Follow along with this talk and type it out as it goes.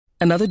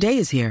Another day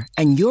is here,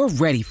 and you're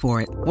ready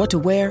for it. What to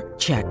wear?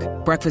 Check.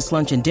 Breakfast,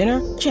 lunch, and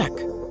dinner? Check.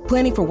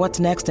 Planning for what's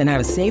next and how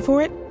to save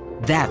for it?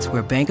 That's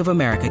where Bank of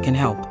America can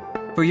help.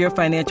 For your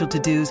financial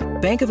to-dos,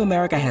 Bank of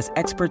America has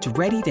experts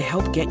ready to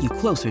help get you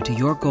closer to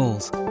your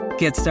goals.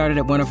 Get started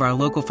at one of our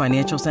local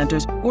financial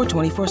centers or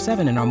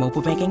 24/7 in our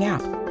mobile banking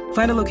app.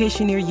 Find a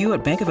location near you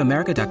at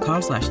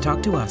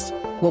bankofamerica.com/talktous.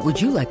 What would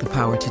you like the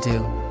power to do?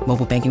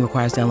 Mobile banking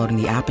requires downloading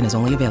the app and is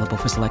only available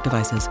for select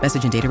devices.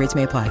 Message and data rates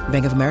may apply.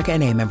 Bank of America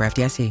N.A., member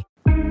FDIC.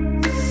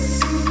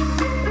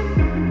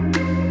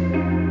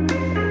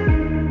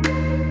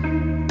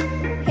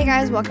 Hey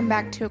guys, welcome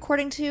back to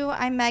According To.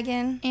 I'm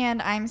Megan.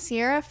 And I'm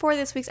Sierra. For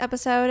this week's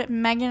episode,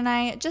 Megan and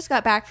I just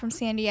got back from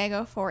San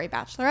Diego for a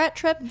bachelorette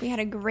trip. We had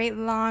a great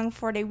long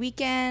 4-day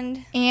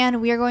weekend. And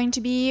we are going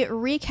to be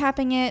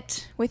recapping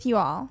it with you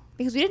all.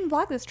 Because we didn't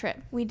vlog this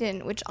trip. We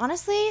didn't, which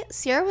honestly,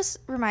 Sierra was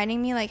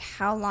reminding me like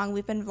how long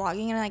we've been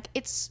vlogging. And like,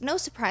 it's no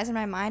surprise in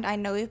my mind. I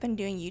know we've been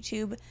doing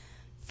YouTube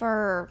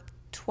for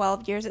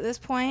 12 years at this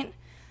point.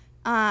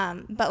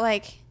 But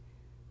like,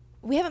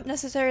 we haven't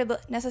necessarily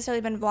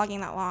been vlogging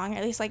that long,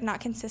 at least like not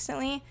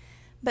consistently.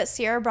 But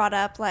Sierra brought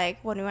up like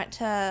when we went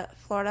to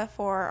Florida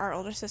for our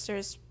older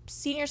sister's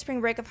senior spring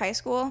break of high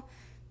school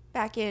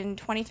back in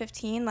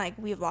 2015, like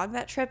we vlogged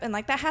that trip, and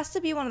like that has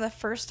to be one of the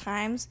first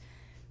times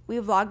we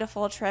vlogged a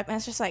full trip. And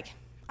it's just like,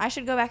 I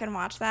should go back and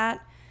watch that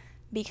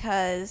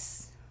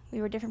because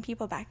we were different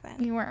people back then.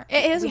 We were.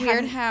 It is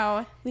weird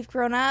how we've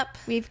grown up.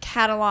 We've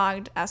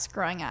cataloged us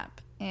growing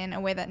up in a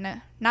way that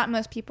not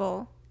most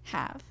people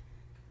have.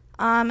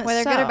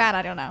 Whether good or bad,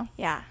 I don't know.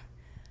 Yeah.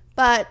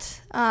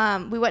 But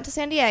we went to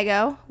San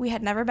Diego. We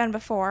had never been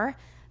before.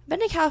 Been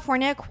to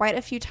California quite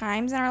a few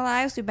times in our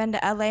lives. We've been to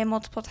LA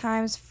multiple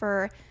times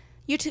for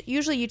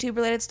usually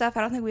YouTube-related stuff.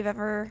 I don't think we've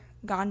ever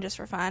gone just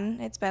for fun.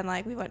 It's been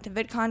like we went to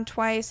VidCon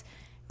twice.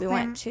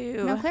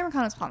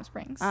 ClamorCon was Palm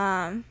Springs.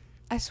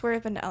 I swear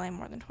I've been to LA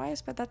more than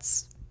twice, but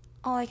that's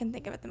all I can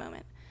think of at the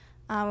moment.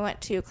 We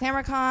went to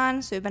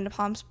ClamorCon, so we've been to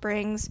Palm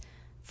Springs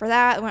for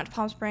that. We went to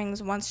Palm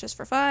Springs once just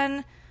for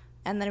fun.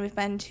 And then we've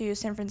been to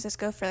San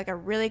Francisco for like a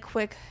really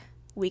quick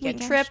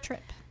weekend trip.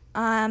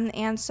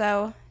 And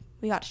so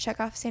we got to check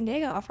off San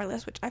Diego off our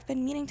list, which I've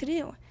been meaning to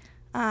do.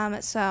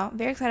 So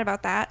very excited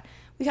about that.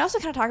 We can also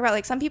kind of talk about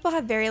like some people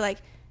have very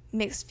like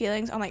mixed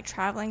feelings on like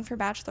traveling for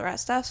bachelorette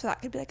stuff. So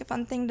that could be like a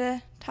fun thing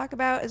to talk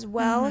about as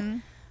well.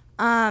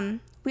 Mm-hmm.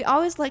 We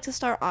always like to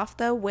start off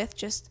though with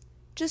just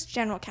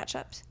general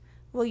catch-ups.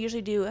 We'll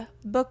usually do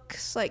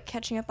books, like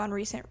catching up on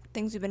recent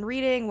things we've been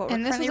reading, what we're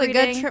currently reading. And this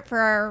was a good trip for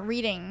our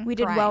reading. We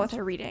did well with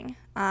our reading.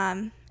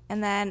 And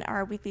then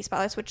our weekly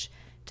spotlights, which,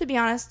 to be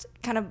honest,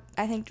 kind of,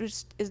 I think,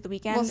 just is the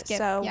weekend. We'll skip,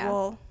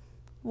 so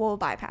we'll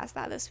bypass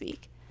that this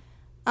week.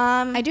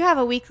 I do have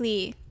a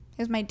weekly,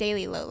 it was my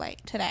daily low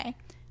light today.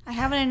 I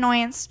have an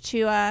annoyance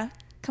to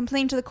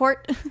complain to the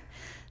court.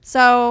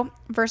 So,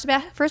 first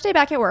day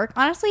back at work.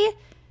 Honestly,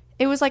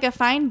 it was like a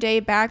fine day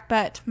back,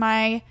 but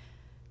my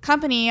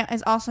company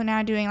is also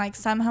now doing like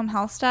some home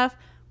health stuff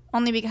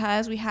only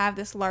because we have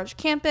this large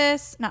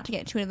campus, not to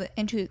get too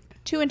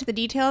into the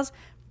details,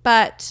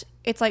 but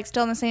it's like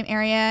still in the same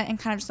area and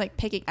kind of just like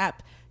picking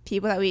up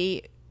people that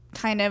we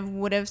kind of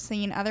would have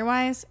seen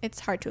otherwise.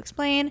 It's hard to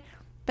explain,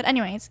 but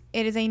anyways,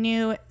 it is a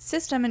new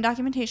system and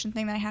documentation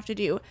thing that I have to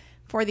do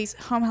for these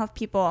home health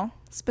people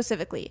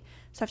specifically.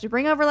 So I have to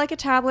bring over like a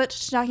tablet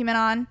to document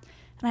on,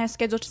 and I have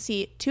scheduled to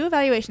see 2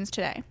 evaluations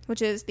today,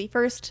 which is the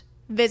first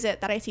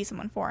visit that I see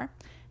someone for.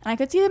 And I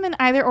could see them in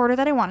either order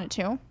that I wanted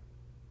to.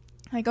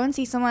 I go and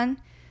see someone.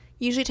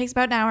 Usually takes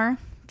about an hour.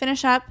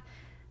 Finish up.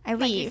 I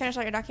leave. Like you finish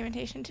all your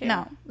documentation too?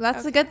 No.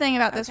 That's the good thing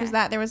about this was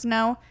that there was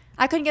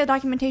I couldn't get the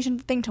documentation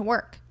thing to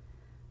work.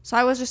 So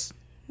I was just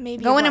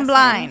going in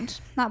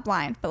blind. Not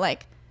blind, but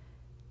like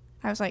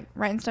I was like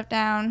writing stuff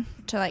down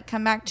to like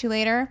come back to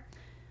later.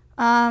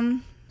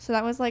 So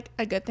that was like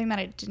a good thing that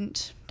I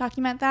didn't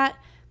document that.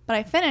 But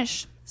I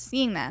finished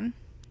seeing them,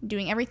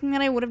 doing everything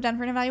that I would have done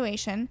for an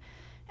evaluation.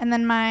 And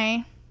then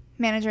my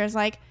manager is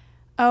like,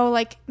 oh,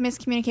 like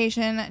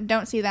miscommunication,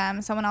 don't see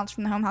them. Someone else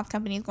from the home health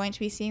company is going to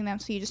be seeing them,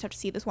 so you just have to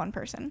see this one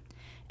person.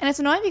 And it's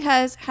annoying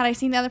because had I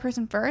seen the other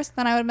person first,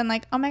 then I would have been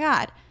like, oh my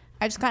God,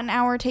 I just got an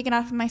hour taken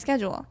off of my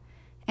schedule.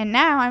 And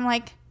now I'm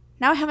like,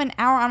 now I have an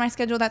hour on my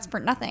schedule that's for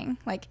nothing.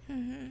 Like,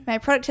 my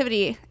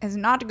productivity is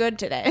not good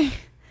today.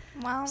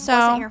 Well, so,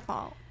 wasn't your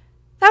fault.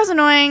 That was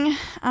annoying.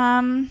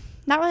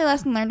 Not really a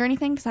lesson learned or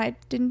anything because I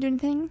didn't do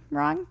anything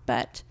wrong,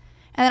 but...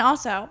 And then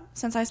also,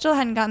 since I still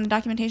hadn't gotten the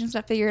documentation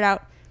stuff figured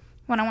out,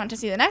 when I went to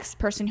see the next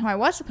person who I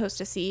was supposed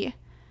to see,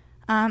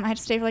 I had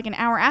to stay for like an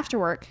hour after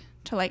work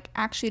to like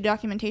actually do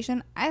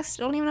documentation. I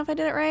still don't even know if I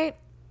did it right,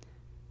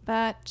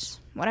 but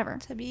whatever.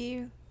 To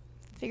be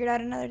figured out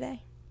another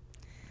day.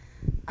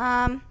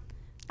 Do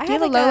you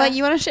have a low light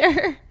you want to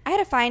share? I had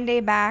a fine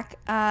day back.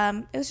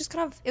 It was just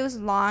it was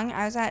long.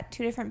 I was at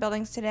 2 different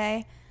buildings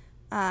today,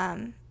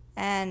 and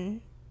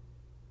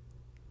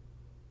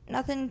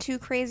nothing too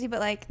crazy,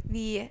 but like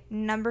the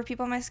number of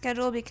people on my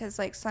schedule, because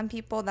like some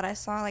people that I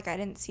saw like I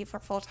didn't see for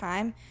full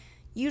time.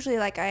 Usually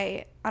like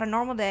on a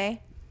normal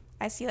day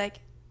I see like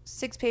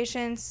 6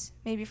 patients,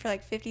 maybe for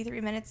like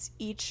 53 minutes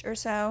each or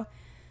so.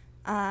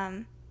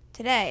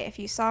 Today, if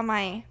you saw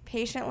my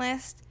patient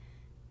list,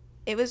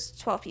 it was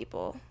 12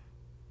 people.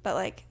 But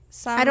like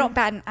some... I don't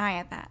bat an eye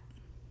at that.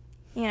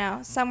 You know,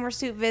 some were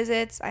soup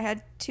visits. I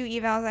had 2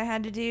 evals I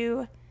had to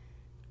do.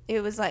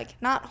 It was like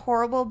not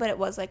horrible, but it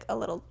was like a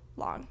little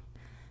long.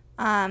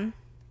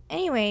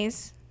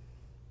 Anyways,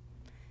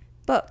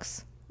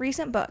 books.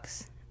 Recent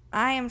books.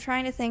 I am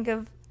trying to think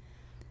of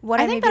what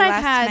I maybe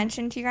last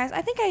mentioned to you guys.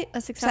 I think I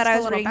said I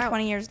was reading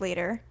 20 Years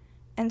Later.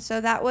 And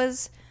so that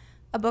was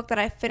a book that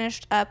I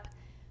finished up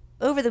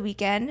over the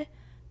weekend.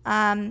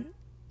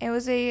 It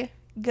was a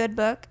good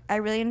book. I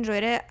really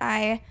enjoyed it.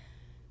 I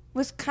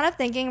was kind of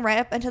thinking right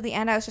up until the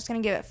end I was just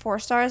going to give it 4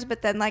 stars,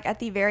 but then like at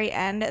the very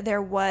end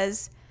there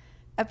was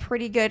a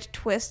pretty good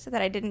twist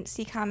that I didn't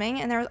see coming.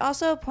 And there was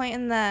also a point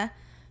in the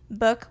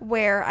book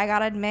where I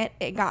gotta admit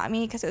it got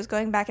me because it was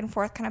going back and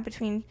forth kind of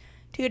between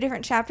 2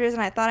 different chapters,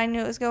 and I thought I knew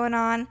what was going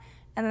on,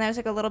 and then there was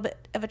like a little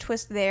bit of a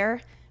twist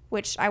there,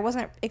 which I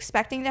wasn't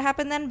expecting to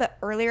happen then, but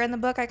earlier in the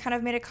book I kind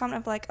of made a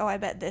comment of like, oh, I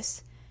bet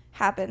this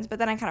happens, but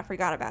then I kind of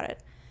forgot about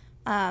it.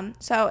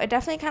 So it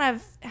definitely kind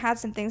of had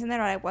some things in there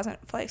that I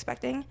wasn't fully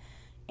expecting,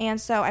 and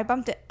so I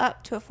bumped it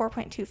up to a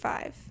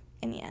 4.25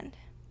 in the end.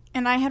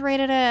 And I had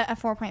rated it a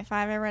 4.5.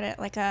 I read it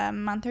like a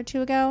month or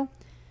 2 ago,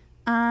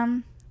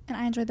 and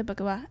I enjoyed the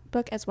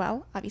book as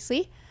well,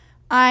 obviously.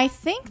 I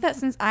think that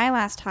since I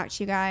last talked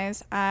to you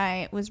guys,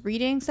 I was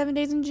reading 7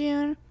 Days in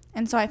June,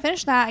 and so I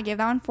finished that. I gave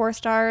that one 4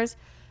 stars.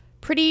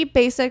 Pretty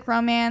basic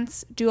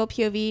romance, dual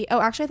POV.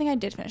 Oh, actually, I think I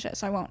did finish it,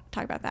 so I won't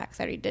talk about that because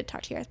I already did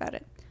talk to you guys about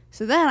it.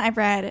 So then I've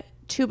read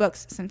 2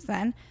 books since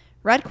then.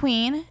 Red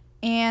Queen,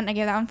 and I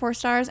gave that one 4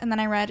 stars, and then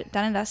I read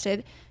Done and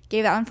Dusted,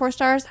 gave that one 4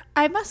 stars.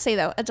 I must say,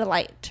 though, a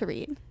delight to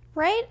read.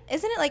 Right?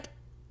 Isn't it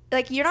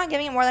like you're not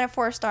giving it more than a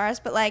 4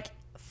 stars, but like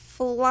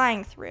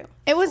flying through.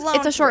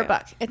 It's a short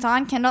book. It's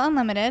on Kindle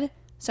Unlimited,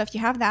 so if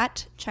you have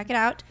that, check it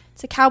out.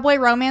 It's a cowboy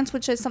romance,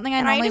 which is something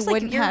I normally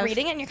wouldn't have. You're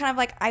reading it and you're kind of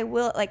like, I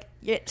will, like,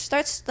 it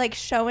starts like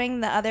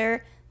showing the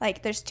other,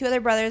 like, there's 2 other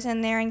brothers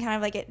in there, and kind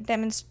of like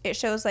it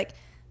shows like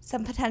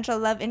some potential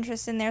love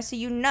interest in there, so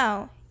you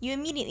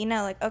immediately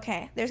know, like,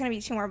 okay, there's gonna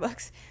be 2 more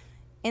books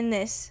in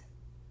this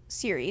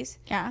series.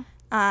 Yeah.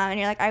 And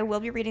you're like, I will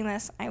be reading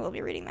this. I will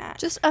be reading that.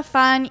 Just a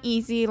fun,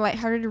 easy,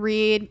 lighthearted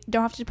read.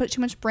 Don't have to put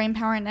too much brain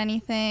power into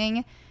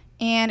anything.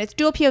 And it's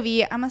dual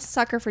POV. I'm a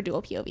sucker for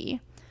dual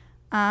POV.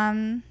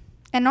 And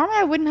normally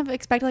I wouldn't have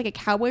expected like a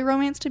cowboy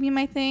romance to be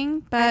my thing.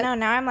 But I know.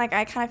 Now I'm like,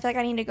 I kind of feel like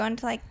I need to go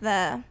into like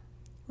the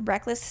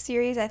Reckless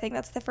series. I think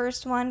that's the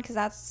first one because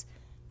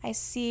I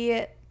see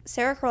it.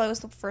 Sarah Crowley was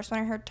the first one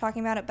I heard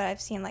talking about it, but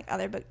I've seen like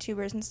other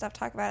booktubers and stuff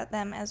talk about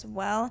them as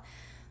well.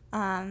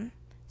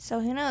 So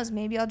who knows?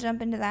 Maybe I'll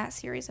jump into that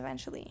series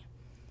eventually.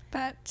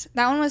 But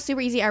that one was super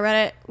easy. I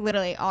read it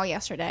literally all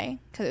yesterday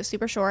because it was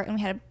super short and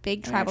we had a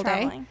big travel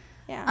day.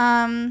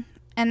 Yeah.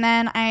 And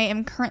then I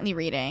am currently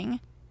reading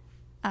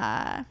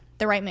The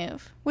Right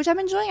Move, which I'm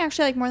enjoying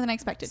actually like more than I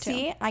expected to.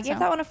 See, I gave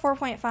that one a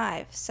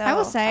 4.5. So I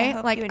will say,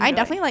 like, I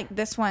definitely like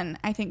this one.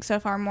 I think so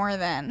far more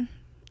than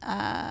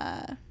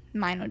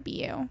Mine Would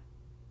Be You,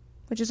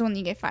 which is the one that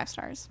you gave 5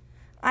 stars.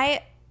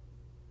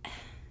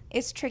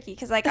 It's tricky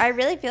because like I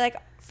really feel like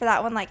for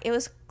that one, like it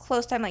was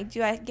close time. Like,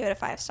 do I give it a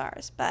 5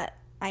 stars? But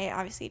I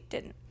obviously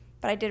didn't.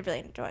 But I did really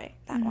enjoy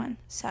that one.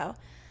 So,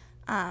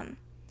 and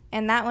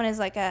that one is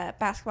like a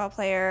basketball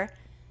player,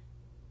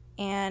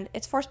 and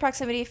it's forced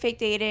proximity, fake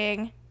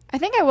dating. I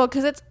think I will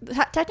because it's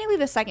technically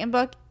the second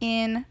book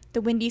in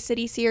the Windy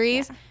City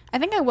series. Yeah. I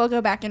think I will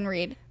go back and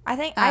read. I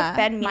think I've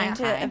been meaning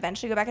to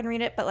eventually go back and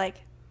read it, but like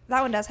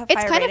that one does have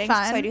higher ratings,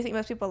 so I do think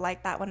most people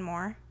like that one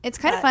more. It's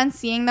kind of fun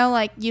seeing though,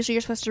 like usually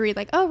you're supposed to read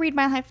like, oh, read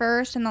Mile High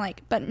first, and then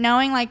like, but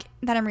knowing like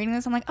that I'm reading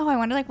this, I'm like, oh, I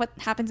wonder like what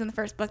happens in the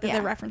first book that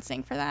they're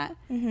referencing for that.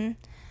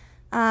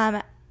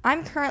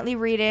 I'm currently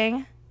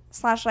reading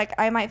 / like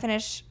I might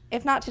finish,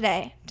 if not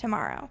today,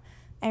 tomorrow.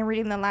 I'm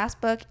reading the last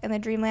book in the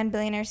Dreamland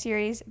Billionaire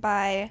series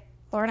by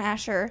Lauren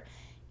Asher,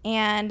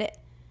 and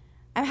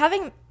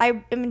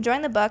I'm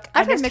enjoying the book.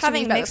 I'm just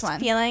having mixed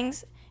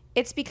feelings.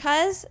 It's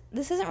because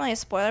this isn't really a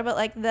spoiler, but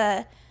like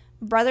the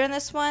brother in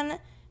this one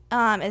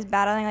is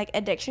battling like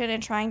addiction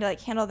and trying to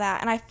like handle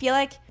that, and I feel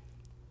like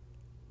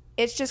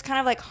it's just kind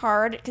of like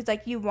hard because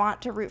like you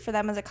want to root for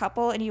them as a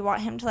couple and you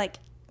want him to like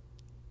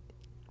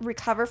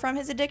recover from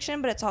his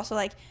addiction, but it's also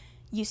like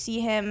you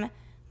see him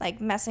like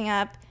messing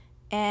up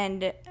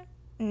and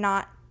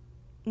not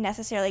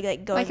necessarily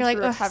like going through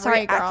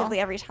recovery actively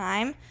every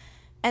time,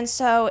 and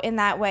so in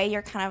that way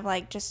you're kind of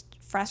like just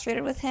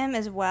frustrated with him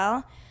as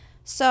well.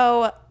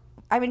 So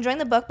I'm enjoying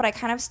the book, but I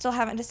kind of still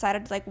haven't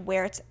decided like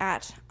where it's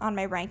at on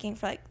my ranking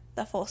for like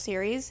the full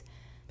series.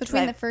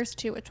 Between the first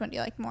 2, which one do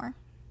you like more?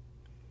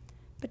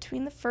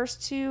 Between the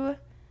first 2,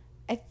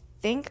 I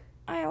think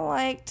I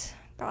liked,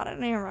 God, I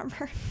don't even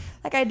remember.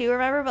 Like I do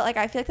remember, but like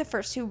I feel like the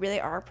first 2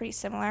 really are pretty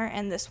similar,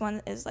 and this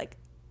one is like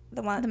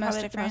the one that's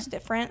the most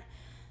different.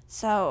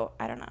 So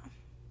I don't know.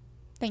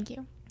 Thank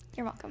you.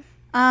 You're welcome.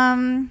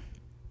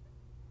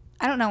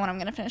 I don't know when I'm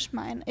going to finish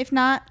mine. If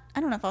not,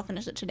 I don't know if I'll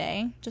finish it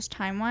today, just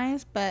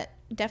time-wise, but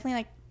definitely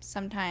like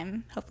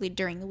sometime, hopefully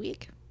during the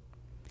week.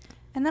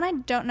 And then I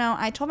don't know.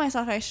 I told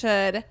myself I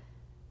should.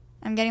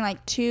 I'm getting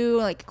like 2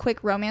 like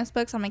quick romance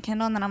books on my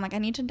Kindle, and then I'm like, I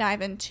need to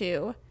dive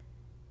into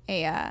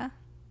a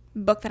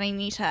book that I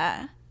need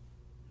to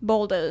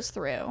bulldoze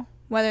through,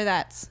 whether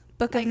that's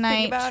Book of Night,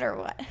 think about or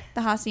what?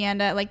 The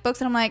Hacienda, like books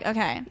that I'm like,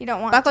 okay, You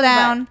don't want buckle to,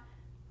 down,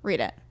 read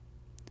it.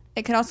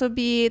 It could also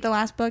be the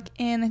last book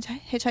in the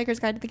Hitchhiker's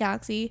Guide to the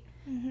Galaxy.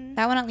 Mm-hmm.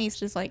 That one at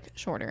least is like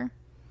shorter,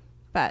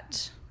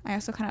 but I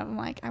also kind of am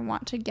like, I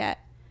want to get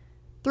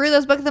through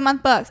those Book of the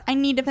Month books. I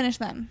need to finish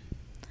them.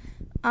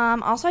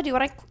 Also, I do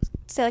want to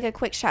say like a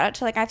quick shout out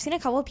to like I've seen a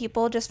couple of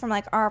people just from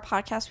like our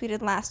podcast we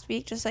did last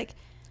week, just like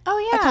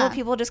a couple of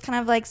people just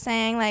kind of like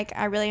saying like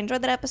I really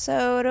enjoyed that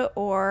episode,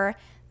 or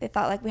they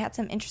thought like we had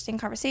some interesting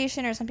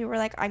conversation, or some people were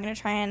like I'm gonna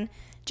try and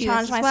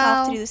challenge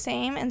myself to do the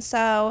same. And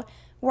so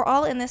we're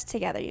all in this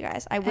together, you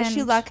guys. I wish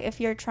you luck if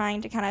you're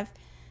trying to kind of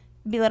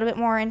be a little bit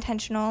more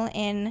intentional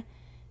in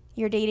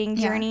your dating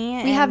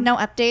journey. We have no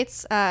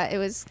updates. It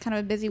was kind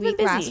of a busy week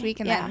last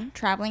week, and then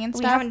traveling and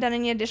stuff. We haven't done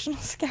any additional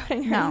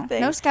scouting or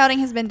anything. No scouting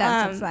has been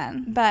done since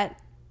then. But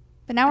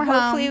now we're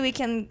hopefully home. we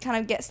can kind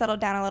of get settled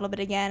down a little bit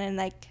again and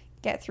like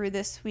get through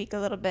this week a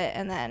little bit,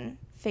 and then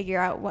figure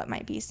out what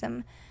might be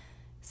some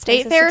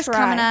state fairs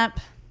coming up.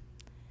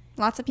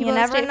 Lots of people you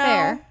at never state know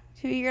fair.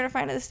 who you're gonna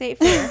find at the state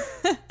fair.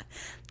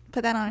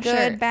 Put that on a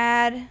shirt. Good,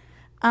 bad.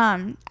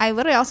 I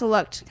literally also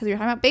looked because we were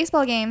talking about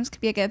baseball games could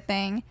be a good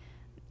thing.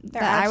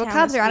 The Iowa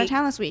Cubs are out of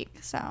town this week,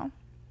 so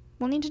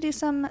we'll need to do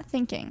some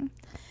thinking.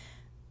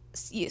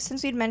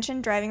 Since we'd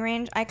mentioned driving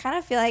range, I kind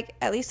of feel like,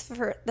 at least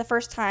for the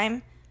first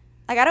time,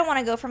 like I don't want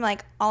to go from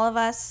like all of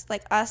us,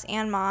 like us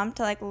and mom,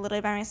 to like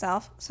literally by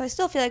myself. So I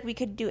still feel like we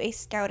could do a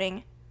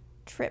scouting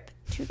trip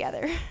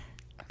together.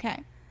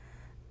 Okay.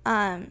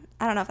 I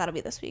don't know if that'll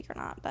be this week or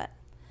not, but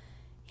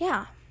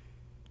yeah.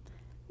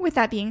 With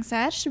that being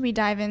said, should we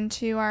dive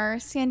into our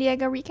San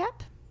Diego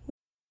recap?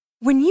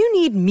 When you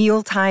need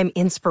mealtime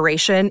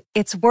inspiration,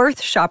 it's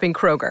worth shopping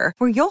Kroger,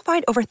 where you'll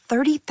find over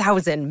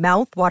 30,000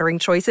 mouth-watering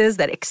choices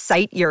that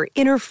excite your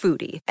inner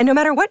foodie. And no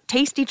matter what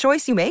tasty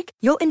choice you make,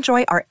 you'll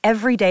enjoy our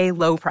everyday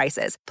low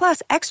prices,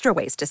 plus extra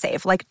ways to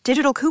save, like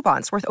digital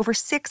coupons worth over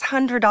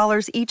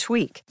 $600 each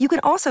week. You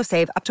can also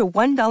save up to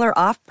 $1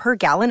 off per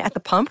gallon at the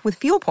pump with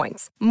fuel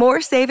points.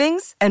 More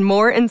savings and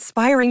more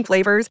inspiring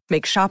flavors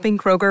make shopping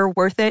Kroger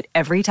worth it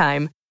every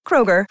time.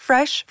 Kroger,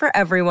 fresh for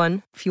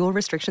everyone. Fuel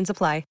restrictions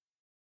apply.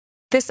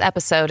 This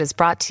episode is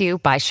brought to you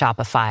by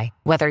Shopify.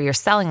 Whether you're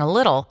selling a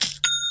little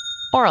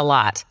or a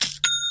lot,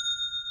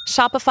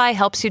 Shopify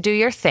helps you do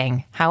your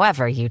thing,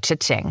 however you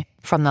cha-ching.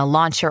 From the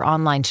launch your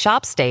online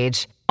shop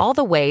stage, all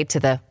the way to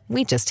the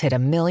we just hit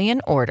 1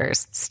 million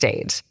orders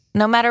stage.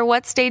 No matter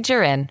what stage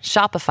you're in,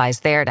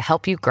 Shopify's there to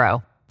help you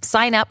grow.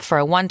 Sign up for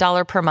a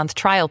 $1 per month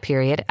trial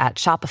period at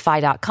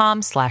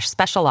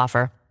shopify.com/special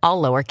offer,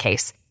 all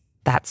lowercase.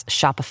 That's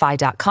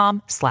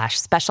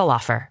shopify.com/special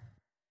offer.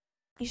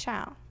 You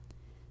shall.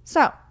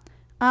 So,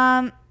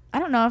 I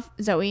don't know if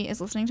Zoe is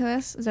listening to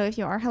this. Zoe, if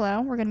you are, hello.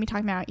 We're going to be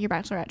talking about your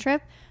bachelorette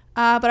trip.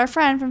 But our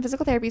friend from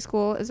physical therapy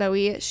school,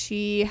 Zoe,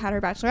 she had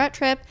her bachelorette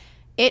trip.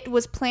 It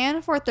was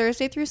planned for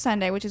Thursday through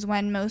Sunday, which is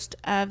when most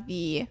of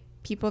the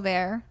people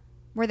there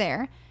were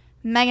there.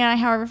 Megan and I,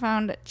 however,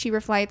 found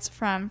cheaper flights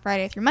from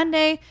Friday through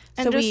Monday.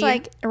 And so just we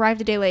like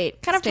arrived a day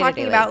late. Kind of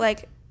talking about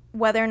like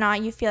whether or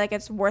not you feel like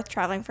it's worth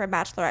traveling for a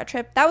bachelorette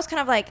trip. That was kind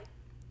of like,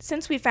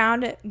 since we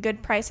found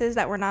good prices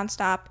that were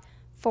nonstop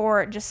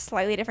for just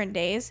slightly different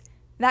days,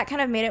 that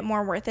kind of made it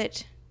more worth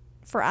it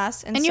for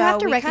us. And you so have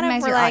to we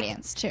recognize your like,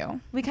 audience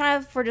too. We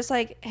kind of were just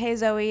like, hey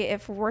Zoe,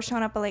 if we're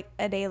showing up like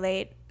a day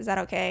late, is that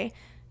okay?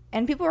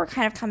 And people were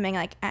kind of coming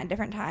like at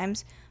different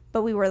times,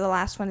 but we were the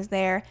last ones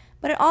there.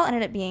 But it all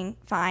ended up being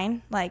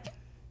fine. Like,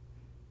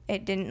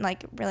 it didn't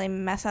like really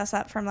mess us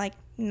up from like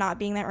not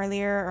being there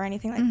earlier or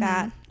anything like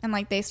that. And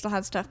like they still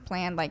had stuff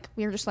planned. Like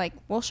we were just like,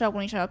 we'll show up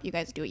when we show up. You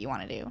guys do what you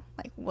want to do.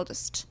 Like we'll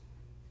just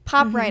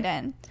pop right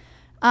in.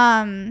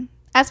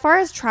 As far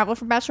as travel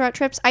for bachelorette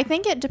trips, I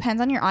think it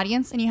depends on your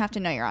audience, and you have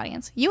to know your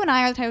audience. You and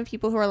I are the type of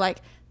people who are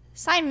like,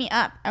 sign me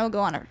up. I will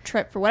go on a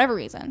trip for whatever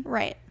reason.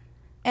 Right.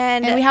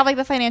 And we have like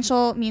the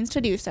financial means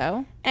to do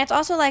so. And it's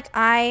also like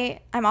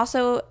I'm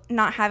also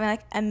not having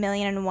like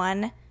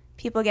 1,000,001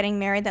 people getting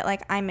married that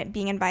like I'm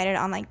being invited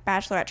on like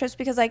bachelorette trips,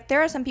 because like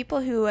there are some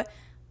people who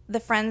the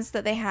friends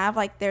that they have,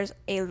 like there's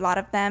a lot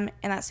of them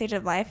in that stage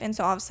of life, and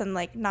so all of a sudden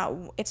like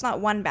it's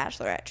not one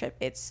bachelorette trip,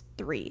 it's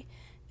 3.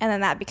 And then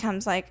that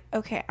becomes like,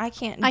 okay, I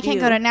can't go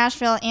to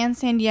Nashville and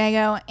San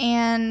Diego,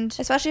 and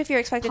especially if you're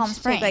expected Palm to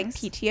Springs. take like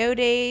PTO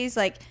days.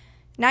 Like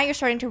now you're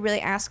starting to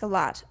really ask a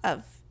lot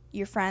of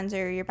your friends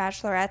or your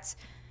bachelorettes.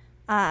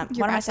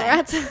 Your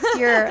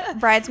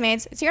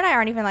bridesmaids. Sierra and I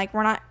aren't even like,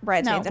 we're not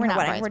bridesmaids in her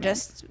wedding.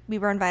 We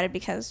were invited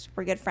because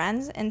we're good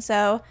friends. And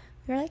so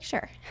we were like,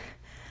 sure.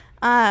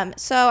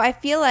 So I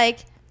feel like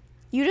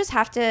you just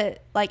have to,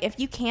 like, if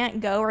you can't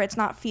go or it's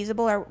not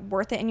feasible or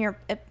worth it in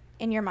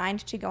your mind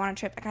to go on a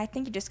trip, like I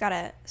think you just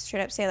gotta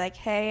straight up say like,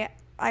 hey,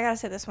 I gotta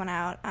sit this one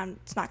out.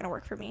 It's not gonna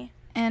work for me.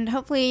 And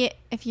hopefully,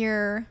 if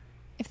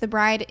the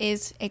bride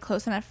is a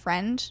close enough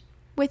friend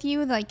with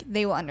you, like,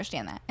 they will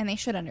understand that, and they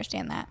should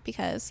understand that,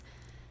 because,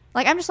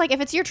 like, I'm just like,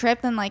 if it's your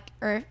trip, then, like,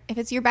 or if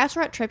it's your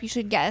bachelorette trip, you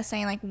should get a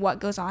saying, like, what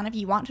goes on. If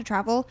you want to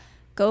travel,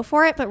 go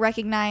for it, but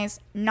recognize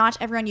not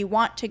everyone you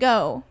want to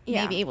go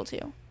may be able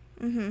to.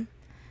 Mm-hmm.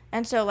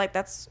 And so, like,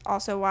 that's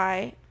also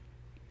why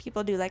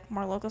people do, like,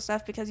 more local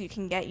stuff, because you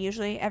can get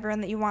usually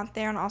everyone that you want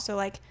there, and also,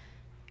 like,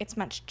 it's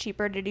much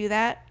cheaper to do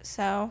that.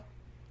 So,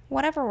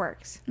 whatever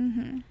works.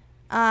 Mm-hmm.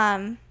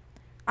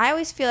 I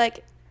always feel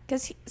like,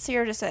 because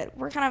Sierra just said,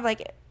 we're kind of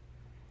like,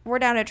 we're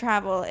down to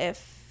travel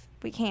if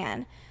we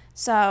can.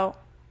 So,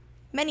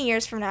 many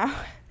years from now,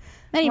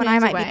 when I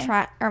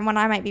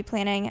might be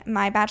planning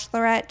my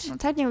bachelorette well,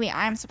 technically,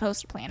 I'm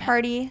supposed to plan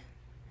party,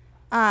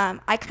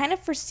 I kind of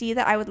foresee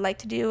that I would like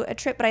to do a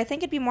trip, but I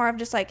think it'd be more of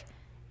just like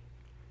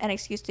an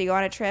excuse to go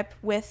on a trip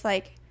with,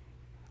 like,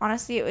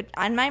 honestly, it would,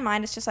 in my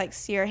mind, it's just like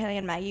Sierra, Haley,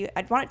 and Maggie.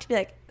 I'd want it to be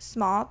like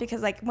small,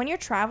 because like when you're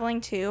traveling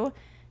too,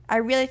 I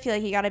really feel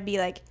like you got to be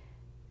like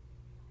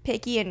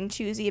picky and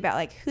choosy about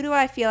like, who do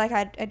I feel like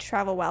I'd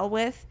travel well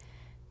with,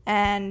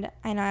 and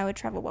I know I would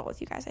travel well with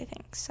you guys, I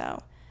think.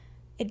 So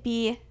it'd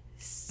be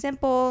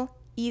simple,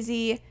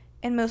 easy,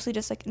 and mostly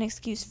just like an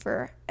excuse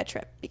for a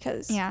trip,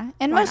 because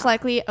and most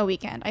likely a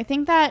weekend. I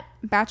think that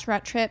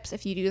bachelorette trips,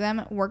 if you do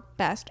them, work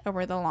best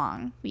over the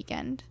long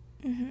weekend.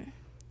 Mm-hmm.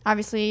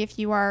 Obviously, if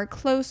you are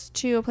close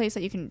to a place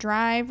that you can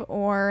drive,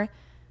 or,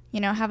 you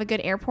know, have a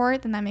good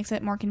airport, then that makes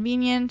it more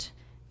convenient.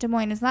 Des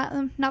Moines is not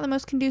the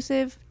most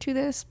conducive to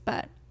this,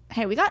 but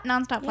hey, we got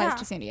nonstop flights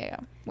to San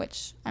Diego,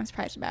 which I'm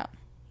surprised about.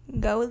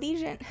 Go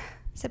Allegiant.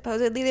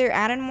 Supposedly they're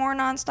adding more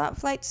nonstop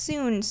flights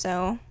soon,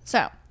 so.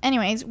 So,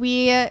 anyways,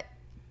 we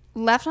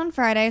left on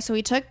Friday, so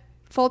we took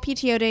full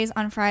PTO days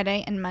on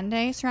Friday and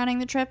Monday surrounding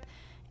the trip,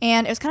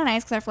 and it was kind of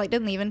nice because our flight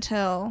didn't leave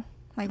until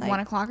like 1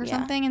 o'clock or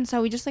something, and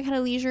so we just like had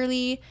a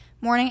leisurely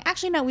morning.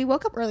 Actually, no, we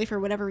woke up early for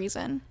whatever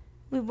reason.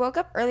 We woke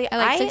up early at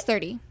like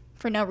 6:30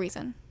 for no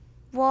reason.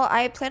 Well,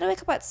 I planned to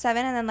wake up at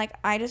 7, and then like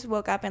I just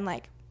woke up and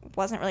like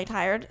wasn't really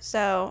tired,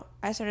 so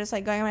I started just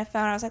like going on my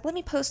phone. I was like, let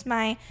me post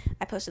I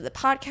posted the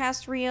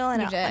podcast reel,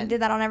 and I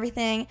did that on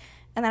everything,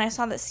 and then I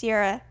saw that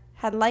Sierra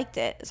had liked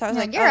it, so I was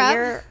like,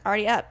 you're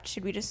already up.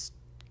 Should we just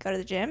go to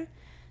the gym?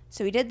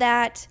 So we did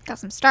that. Got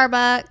some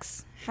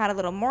Starbucks. Had a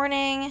little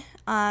morning.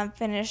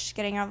 Finished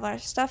getting all of our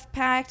stuff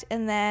packed,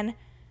 and then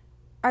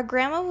our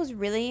grandma was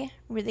really,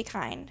 really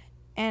kind,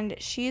 and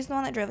she's the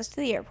one that drove us to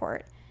the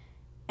airport.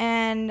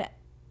 And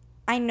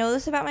I know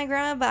this about my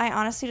grandma, but I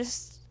honestly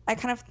I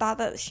kind of thought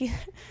that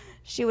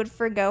she would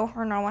forgo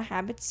her normal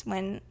habits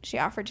when she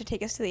offered to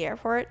take us to the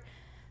airport.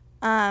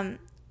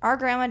 Our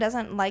grandma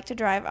doesn't like to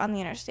drive on the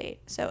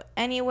interstate, so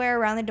anywhere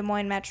around the Des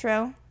Moines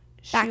metro,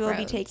 she will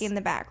be taking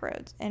the back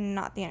roads and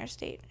not the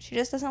interstate. She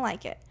just doesn't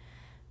like it.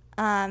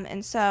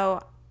 And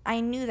so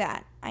I know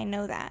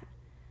that,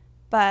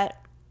 but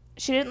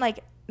she didn't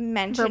like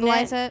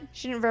verbalize it.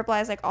 She didn't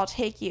verbalize like, I'll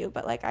take you,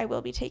 but like I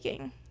will be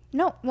taking.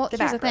 No, well,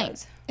 here's the thing,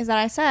 is that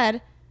I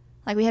said,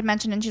 like, we had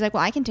mentioned, and she's like,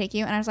 well, I can take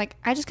you, and I was like,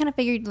 I just kind of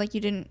figured like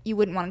you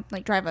wouldn't want to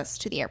like drive us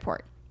to the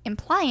airport,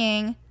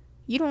 implying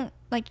you don't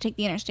like to take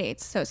the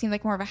interstates, so it seems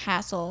like more of a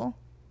hassle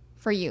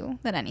for you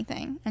than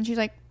anything. And she's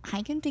like,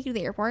 I can take you to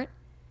the airport.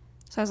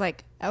 So I was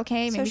like,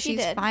 okay, maybe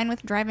she's fine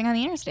with driving on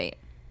the interstate.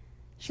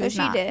 She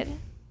did.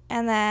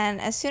 And then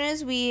as soon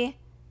as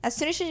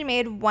she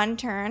made one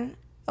turn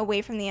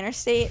away from the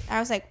interstate, I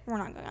was like, we're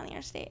not going on the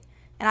interstate.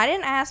 And I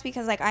didn't ask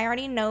because like I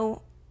already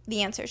know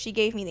the answer. She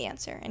gave me the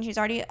answer, and she's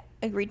already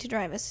agreed to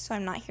drive us, so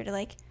I'm not here to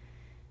like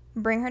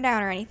bring her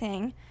down or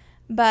anything.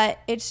 But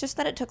it's just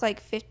that it took like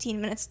 15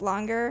 minutes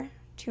longer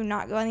to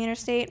not go on the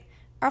interstate.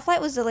 Our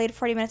flight was delayed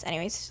 40 minutes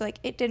anyways, so like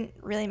it didn't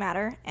really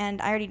matter,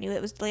 and I already knew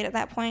it was delayed at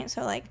that point,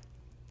 so like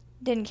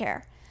didn't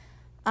care.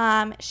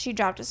 She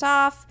dropped us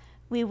off.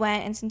 We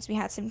went, and since we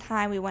had some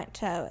time, we went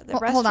to the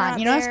restaurant. Hold on,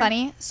 you know what's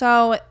funny?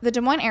 So the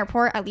Des Moines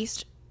airport, at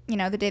least, you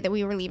know, the day that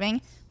we were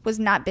leaving, was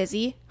not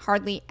busy,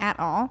 hardly at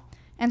all.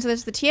 And so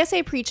there's the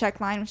TSA pre-check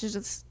line, which is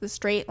just the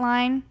straight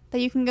line that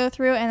you can go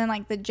through, and then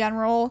like the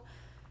general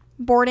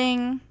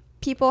boarding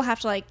people have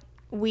to like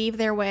weave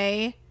their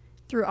way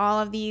through all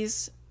of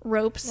these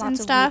ropes and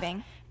stuff.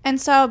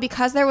 And so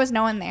because there was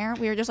no one there,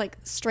 we were just like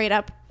straight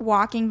up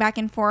walking back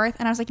and forth.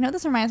 And I was like, you know what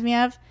this reminds me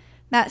of?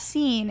 That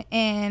scene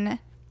in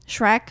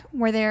Shrek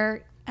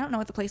where I don't know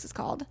what the place is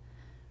called.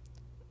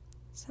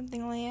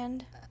 Something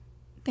Land.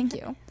 Thank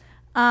you.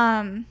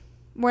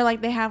 Where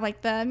like they have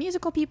like the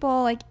musical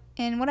people like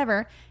in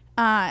whatever.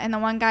 And the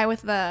one guy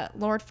with the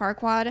Lord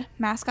Farquaad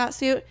mascot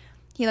suit,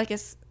 he like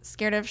is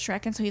scared of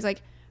Shrek, and so he's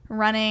like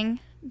running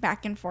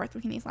back and forth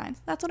between these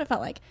lines. That's what it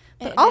felt like.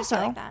 But also,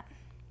 like that.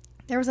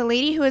 There was a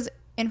lady who was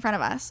in front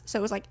of us, so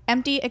it was like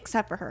empty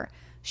except for her.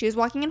 She was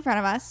walking in front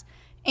of us,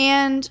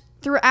 and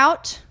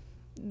throughout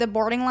the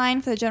boarding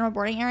line for the general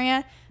boarding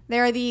area,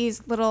 there are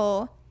these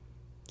little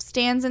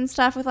stands and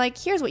stuff with like,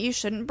 here's what you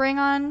shouldn't bring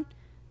on,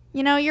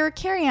 you know, your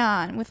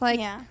carry-on with like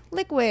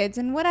liquids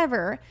and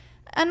whatever,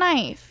 a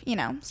knife, you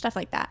know, stuff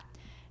like that.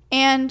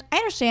 And I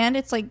understand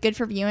it's like good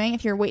for viewing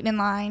if you're waiting in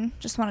line,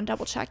 just want to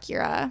double check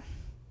your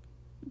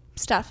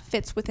stuff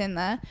fits within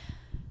the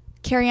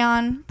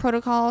carry-on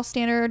protocol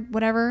standard,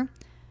 whatever.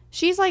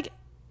 She's like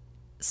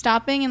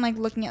stopping and like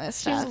looking at this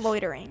stuff. She's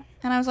loitering.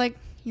 And I was like,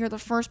 you're the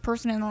first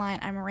person in the line.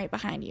 I'm right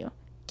behind you.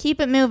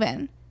 Keep it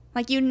moving.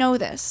 Like, you know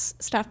this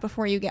stuff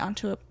before you get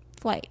onto a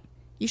flight.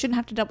 You shouldn't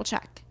have to double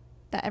check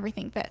that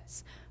everything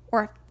fits.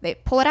 Or if they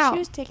pull it out. She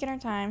was taking her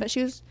time. But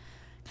she was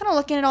kind of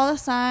looking at all the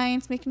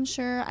signs, making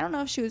sure. I don't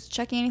know if she was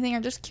checking anything or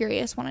just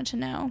curious, wanted to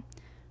know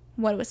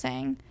what it was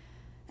saying.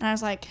 And I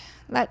was like,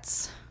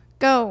 let's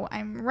go.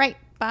 I'm right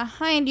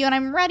behind you and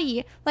I'm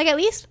ready. Like, at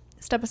least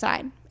step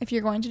aside if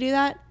you're going to do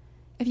that.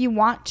 If you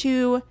want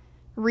to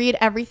read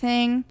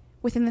everything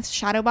within this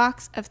shadow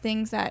box of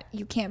things that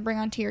you can't bring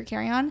onto your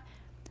carry-on,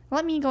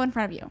 let me go in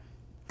front of you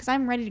because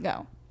I'm ready to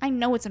go. I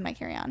know what's in my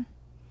carry-on.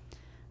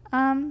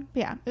 But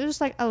yeah, it was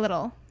just like a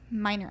little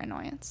minor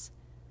annoyance.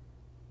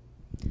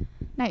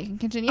 Now you can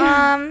continue.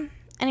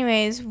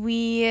 Anyways,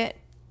 we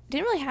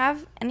didn't really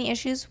have any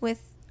issues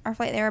with our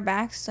flight there or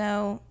back.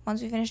 So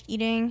once we finished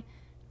eating,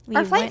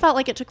 our flight felt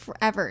like it took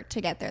forever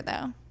to get there,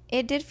 though.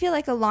 It did feel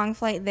like a long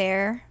flight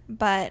there,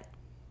 but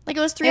like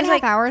it was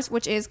 3.5 hours,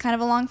 which is kind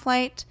of a long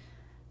flight.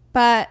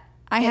 But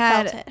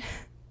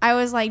I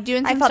was like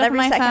doing some stuff on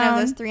my phone. I felt every second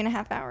of those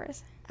 3.5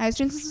 hours. I was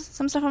doing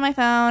some stuff on my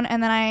phone,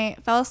 and then I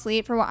fell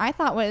asleep for what I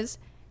thought was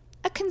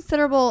a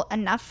considerable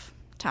enough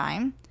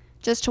time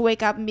just to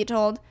wake up and be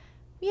told,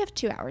 we have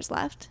 2 hours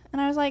left. And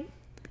I was like,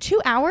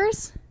 2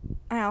 hours?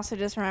 I also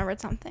just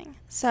remembered something.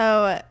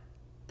 So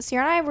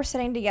Sierra and I were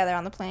sitting together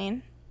on the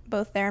plane,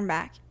 both there and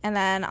back. And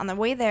then on the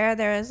way there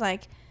was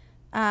like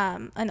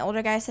an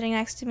older guy sitting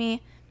next to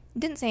me.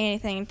 Didn't say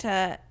anything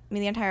to me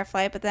the entire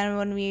flight, but then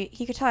when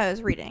he could tell I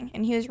was reading,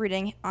 and he was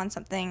reading on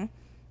something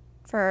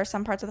for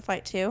some parts of the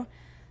flight too.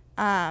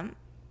 And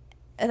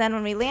then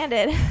when we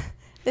landed,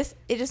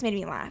 it just made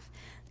me laugh.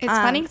 It's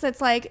funny because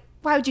it's like,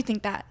 why would you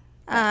think that?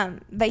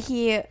 But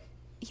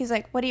he's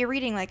like, what are you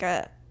reading? Like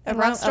a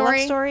love story? A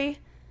love story?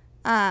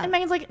 And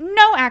Megan's like,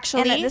 no,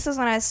 actually. And this is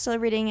when I was still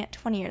reading it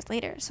 20 years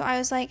later. So I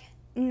was like,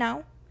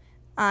 no.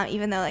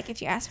 Even though, like,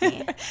 if you ask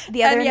me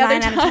the other 9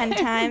 out of 10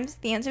 times,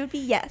 the answer would be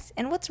yes.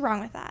 And what's wrong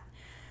with that?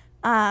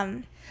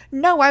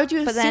 No, why would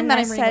you assume that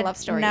I'm reading a love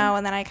story? No,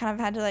 and then I kind of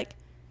had to, like,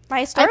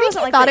 my story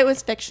wasn't like... I thought it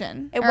was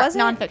fiction. It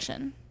wasn't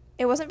nonfiction.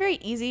 It wasn't very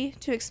easy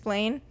to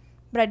explain,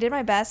 but I did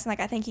my best, and,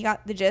 like, I think he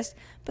got the gist.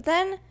 But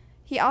then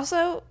he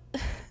also...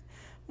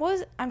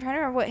 I'm trying to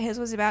remember what his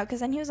was about,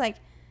 because then he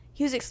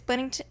was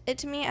explaining it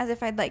to me as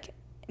if I'd, like,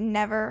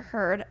 never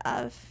heard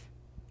of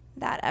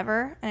that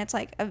ever, and it's,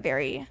 like, a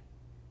very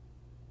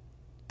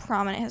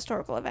prominent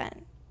historical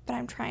event, but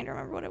I'm trying to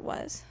remember what it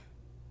was.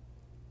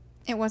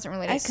 It wasn't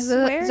related, because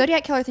the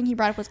Zodiac Killer thing he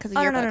brought up was because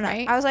of your book,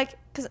 right? I was like,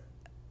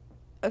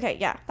 okay,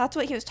 yeah, that's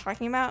what he was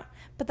talking about,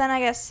 but then I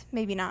guess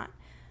maybe not.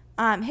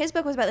 His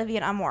book was about the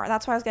Vietnam War.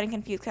 That's why I was getting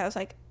confused, because I was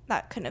like,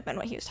 that couldn't have been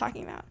what he was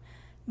talking about.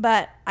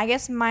 But I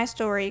guess my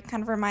story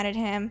kind of reminded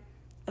him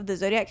of the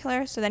Zodiac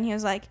Killer, so then he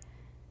was like,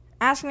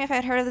 asking me if I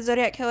had heard of the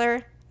Zodiac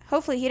Killer.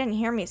 Hopefully he didn't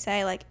hear me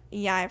say, like,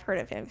 yeah, I've heard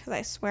of him, because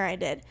I swear I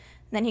did.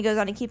 And then he goes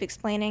on to keep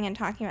explaining and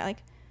talking about,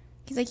 like,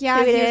 he's like,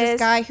 yeah, he was this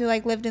guy who,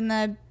 like, lived in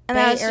the Bay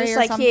Area or something. And I was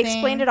just like, he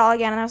explained it all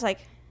again, and I was like,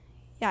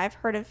 yeah, I've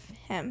heard of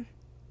him.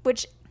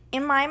 Which,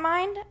 in my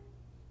mind,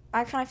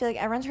 I kind of feel like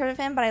everyone's heard of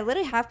him, but I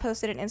literally have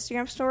posted an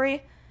Instagram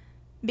story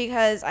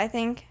because I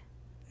think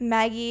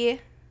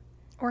Maggie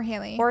or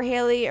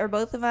Haley or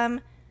both of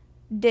them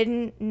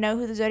didn't know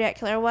who the Zodiac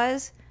Killer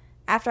was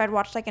after I'd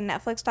watched, like, a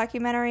Netflix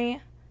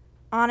documentary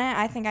on it.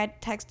 I think I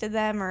texted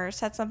them or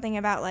said something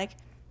about, like,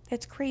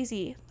 it's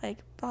crazy, like,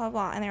 blah, blah,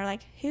 blah. And they were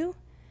like, who?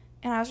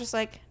 And I was just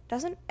like,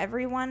 doesn't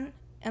everyone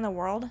in the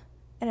world,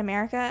 in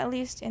America at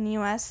least, in the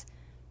U.S.,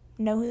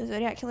 know who the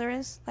Zodiac Killer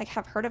is? Like,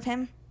 have heard of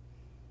him?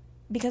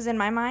 Because in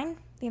my mind,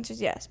 the answer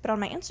is yes. But on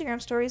my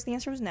Instagram stories, the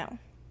answer was no.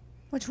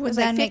 Which would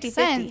then make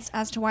sense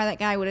as to why that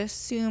guy would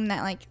assume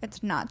that, like,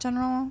 it's not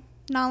general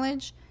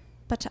knowledge.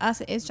 But to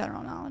us, it is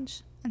general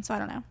knowledge. And so I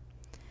don't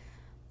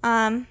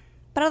know.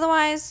 But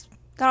otherwise,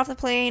 got off the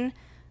plane.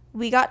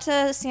 We got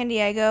to San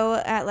Diego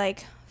at,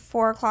 like,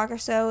 4 o'clock or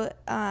so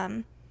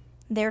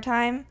their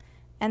time.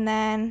 And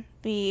then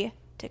we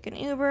took an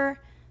Uber,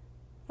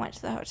 went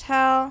to the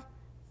hotel.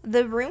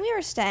 The room we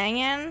were staying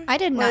in, I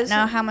did not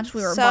know how much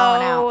we were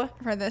balling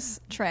out for this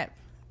trip.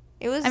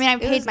 It was. I mean, I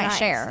paid my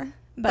share,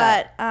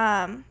 but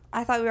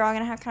I thought we were all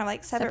gonna have kind of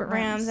like separate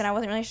rooms, and I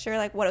wasn't really sure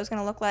like what it was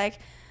gonna look like.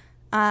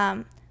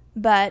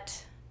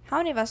 But how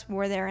many of us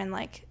were there in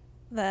like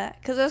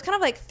because it was kind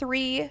of like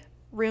 3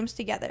 rooms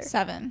together.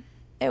 7.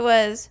 There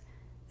was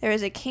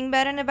a king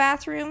bed in a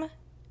bathroom,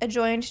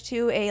 adjoined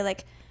to a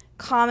like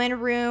common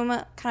room,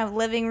 kind of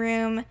living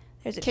room.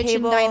 There's a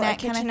table, a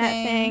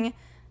kitchenette thing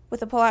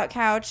with a pull-out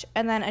couch,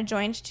 and then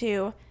adjoined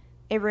to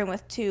a room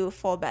with 2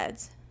 full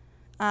beds.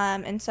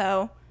 And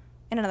so,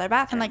 in another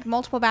bathroom. And, like,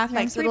 multiple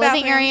bathrooms. Like 3 the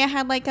living area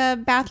had, like, a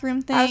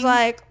bathroom thing. I was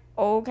like,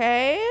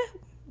 okay,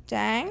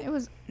 dang. It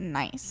was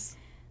nice.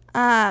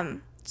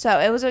 So,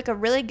 it was, like, a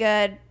really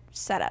good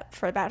setup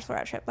for a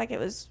bachelorette trip. Like, it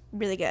was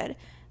really good.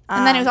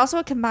 And then it was also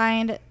a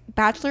combined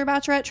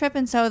bachelorette trip,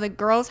 and so the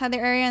girls had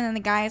their area, and then the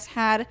guys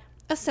had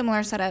a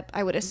similar setup,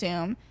 I would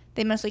assume.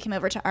 They mostly came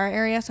over to our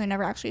area, so I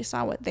never actually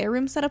saw what their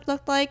room setup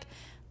looked like.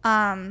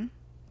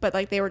 But,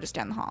 like, they were just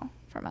down the hall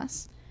from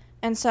us.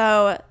 And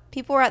so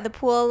people were at the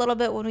pool a little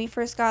bit when we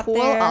first got there.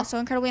 Pool, also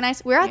incredibly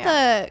nice. We're at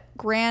the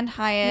Grand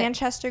Hyatt.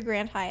 Manchester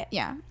Grand Hyatt.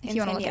 Yeah, if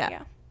you want to look it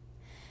up.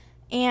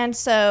 And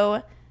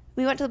so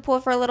we went to the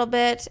pool for a little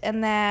bit,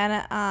 and then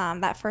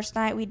that first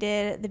night we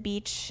did the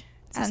beach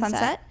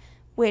sunset,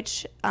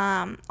 which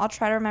I'll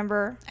try to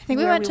remember. I think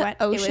we went to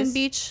Ocean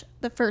Beach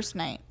the first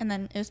night, and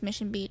then it was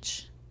Mission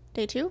Beach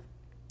day 2.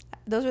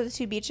 Those were the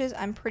 2 beaches.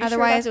 I'm pretty sure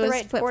that's it was the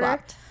right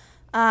flip-flopped.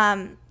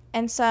 order.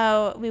 And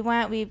so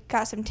we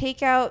got some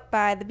takeout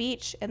by the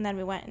beach, and then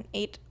we went and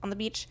ate on the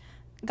beach.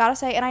 Gotta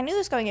say, and I knew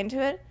this going into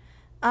it,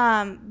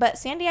 but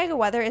San Diego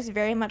weather is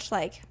very much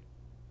like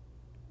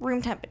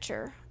room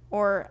temperature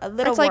or a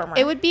little warmer. Like,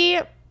 it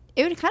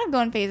would kind of go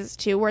in phases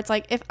too, where it's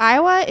like if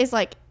Iowa is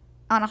like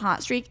on a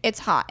hot streak, it's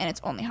hot and it's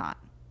only hot,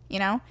 you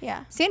know?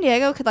 Yeah. San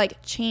Diego could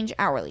like change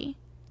hourly,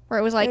 where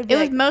it was like it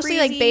was mostly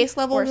like base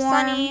level or warm,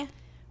 sunny.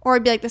 or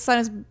it'd be like the sun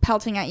is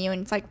pelting at you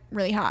and it's like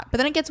really hot, but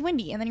then it gets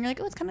windy and then you're like,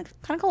 oh, it's kind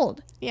of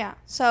cold. Yeah.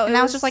 So and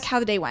that was just like how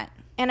the day went.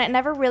 And it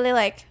never really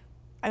like,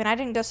 I mean, I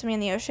didn't go swimming in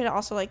the ocean.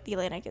 Also, like, the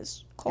Atlantic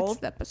is cold. It's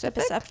the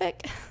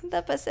Pacific.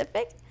 The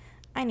Pacific.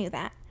 I knew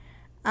that.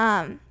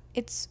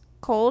 It's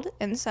cold,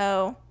 and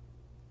so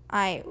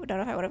I don't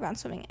know if I would have gone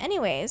swimming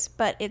anyways,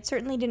 but it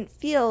certainly didn't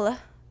feel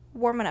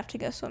warm enough to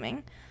go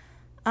swimming.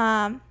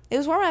 It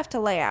was warm enough to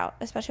lay out,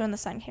 especially when the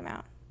sun came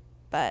out.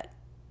 But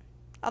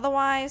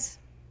otherwise,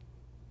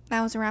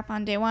 that was a wrap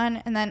on day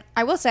 1. And then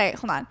I will say,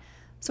 hold on.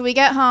 So we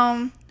get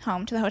home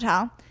to the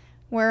hotel.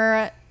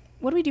 What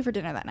did we do for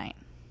dinner that night?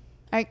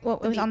 It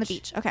was on the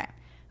beach. Okay.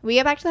 We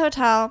get back to the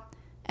hotel,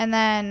 and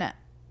then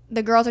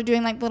the girls are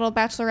doing like little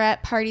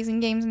bachelorette parties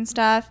and games and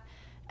stuff.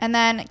 And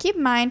then keep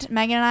in mind,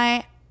 Megan and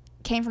I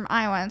came from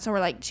Iowa, and so we're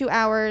like 2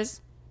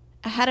 hours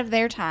ahead of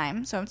their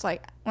time. So it's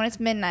like when it's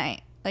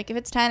midnight, like if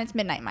it's 10, it's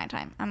midnight my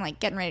time. I'm like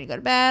getting ready to go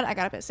to bed. I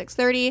got up at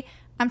 6:30.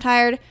 I'm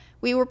tired.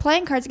 We were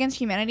playing Cards Against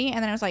Humanity,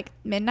 and then it was like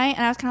midnight,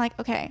 and I was kind of like,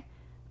 okay,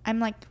 I'm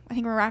like, I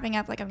think we're wrapping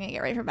up. Like, I'm gonna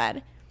get ready for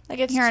bed. like,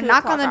 it's Here, 2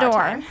 knock on the o'clock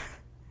our door. time.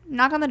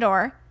 Knock on the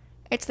door.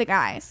 It's the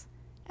guys,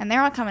 and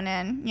they're all coming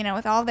in, you know,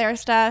 with all of their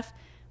stuff,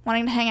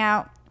 wanting to hang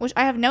out, which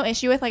I have no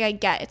issue with. Like, I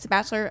get it's a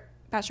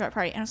bachelorette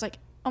party, and I was like,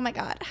 oh my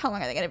god, how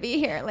long are they gonna be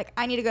here? Like,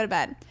 I need to go to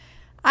bed.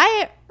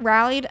 I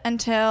rallied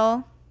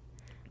until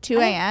 2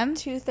 a.m.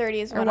 2:30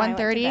 is or when I went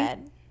to 1:30.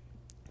 bed.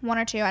 1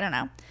 or 2, I don't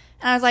know.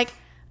 And I was like,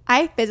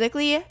 I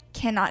physically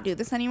cannot do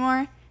this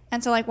anymore.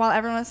 And so, like, while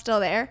everyone was still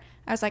there,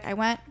 I was like,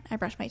 I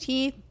brushed my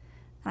teeth,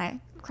 and I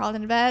crawled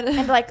into bed.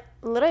 And, like,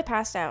 literally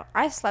passed out.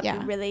 I slept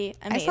Yeah. really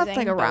amazing. I slept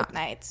like a both rock.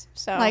 nights.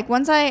 So, Like,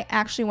 once I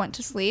actually went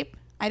to sleep,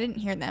 I didn't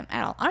hear them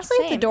at all. Honestly,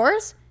 the Same.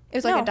 doors, it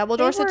was like No, a double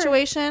door they were-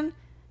 situation,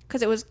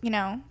 because it was, you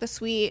know, the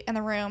suite and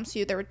the room.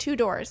 So there were 2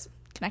 doors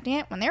connecting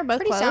it. When they were both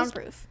pretty closed,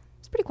 soundproof.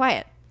 it's pretty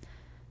quiet.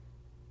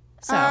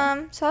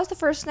 So, So that was the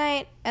first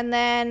night, and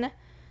then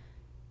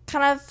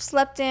kind of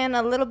slept in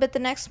a little bit the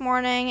next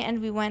morning, and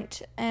we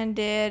went and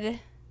did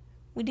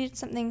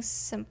something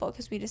simple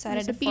because we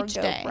decided to a beach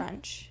forego day.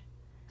 brunch.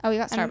 oh, we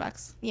got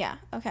Starbucks. Yeah,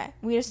 okay.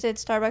 We just did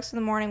Starbucks in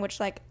the morning, which,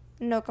 like,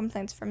 no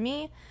complaints from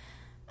me.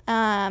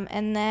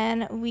 And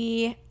then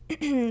we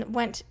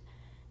went,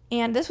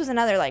 and this was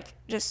another, like,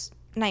 just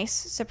nice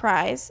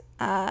surprise.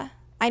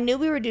 I knew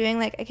we were doing,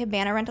 like, a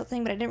cabana rental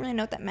thing, but I didn't really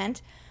know what that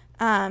meant.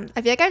 I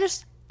feel like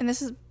and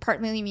this is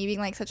partly me being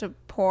like such a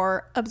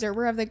poor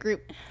observer of the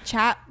group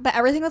chat, but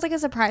everything was like a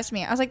surprise to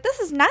me. I was like, this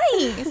is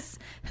nice.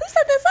 Who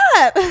set this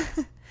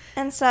up?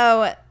 And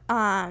so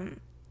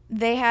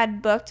they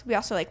had booked, we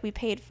also, like, we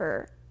paid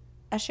for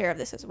a share of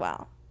this as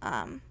well.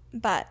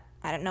 But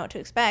I didn't know what to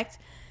expect.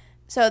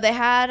 So they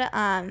had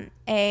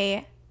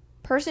a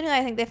person who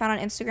I think they found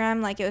on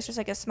Instagram, like, it was just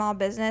like a small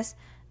business.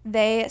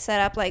 They set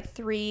up like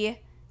 3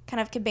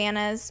 kind of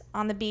cabanas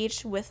on the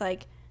beach with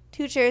like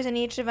 2 chairs in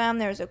each of them.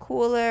 There was a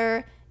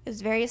cooler. It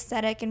was very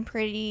aesthetic and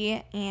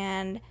pretty,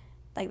 and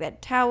like they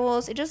had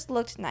towels. It just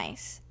looked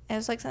nice. It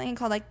was like something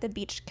called like the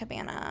Beach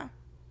Cabana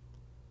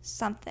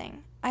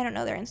something. I don't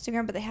know their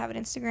Instagram, but they have an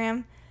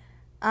Instagram.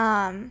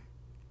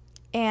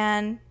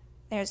 And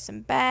there's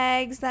some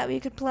bags that we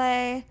could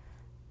play.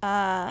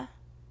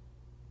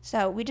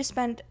 So we just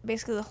spent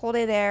basically the whole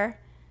day there.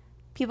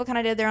 People kind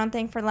of did their own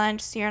thing for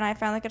lunch. Sierra and I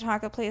found like a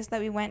taco place that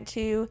we went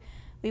to.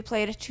 We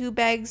played 2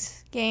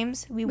 bags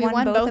games. We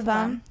won both of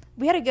them.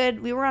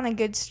 We were on a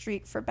good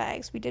streak for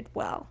bags. We did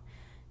well.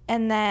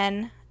 And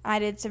then I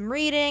did some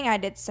reading. I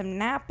did some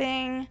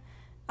napping.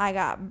 I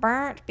got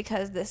burnt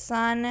because the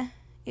sun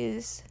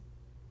is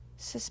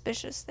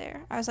suspicious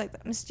there. I was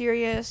like,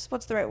 mysterious.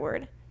 What's the right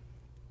word?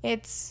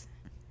 It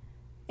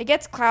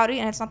gets cloudy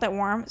and it's not that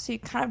warm, so you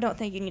kind of don't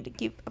think you need to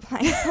keep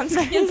applying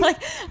sunscreen. It's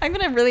like, I'm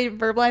going to really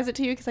verbalize it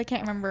to you because I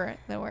can't remember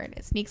the word.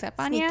 It sneaks up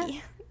on you.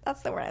 Sneaky.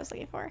 That's the word I was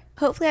looking for.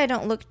 Hopefully I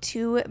don't look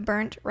too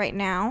burnt right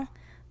now,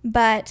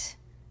 but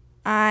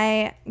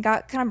I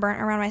got kind of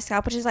burnt around my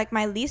scalp, which is like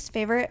my least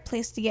favorite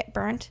place to get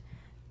burnt.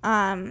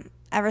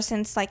 Ever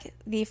since like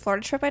the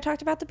Florida trip I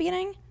talked about at the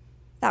beginning,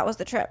 that was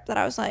the trip that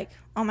I was like,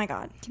 oh my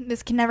God,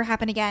 This can never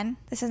happen again.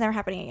 this is never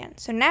happening again.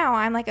 So now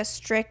I'm like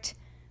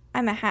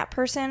I'm a hat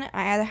person.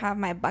 I either have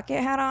my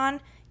bucket hat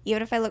on,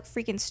 even if I look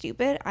freaking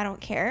stupid, I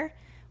don't care,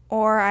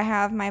 or I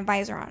have my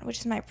visor on, which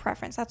is my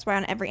preference. That's why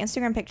on every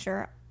Instagram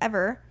picture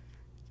ever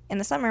in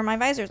the summer, my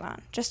visor's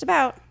on. Just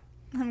about.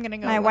 I'm going to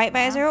go My look white now.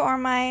 visor or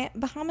my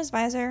Bahamas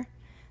visor.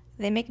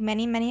 They make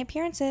many, many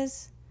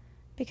appearances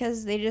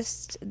because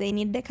they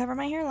need to cover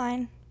my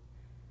hairline.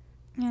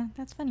 Yeah,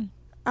 that's funny.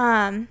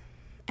 And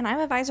I'm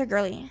a visor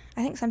girly.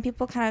 I think some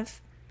people kind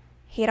of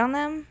hate on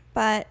them,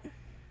 but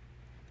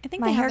I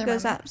think my they have hair their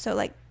goes moment. up. So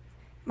like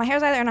my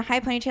hair's either in a high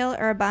ponytail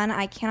or a bun.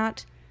 I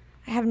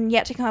haven't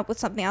yet to come up with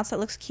something else that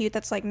looks cute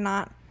that's like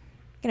not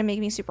gonna make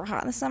me super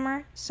hot in the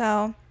summer.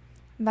 So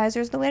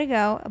visor's the way to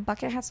go. A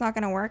bucket hat's not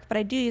gonna work, but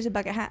I do use a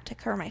bucket hat to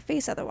cover my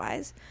face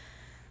otherwise.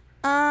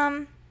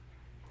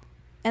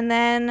 And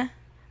then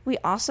we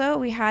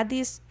had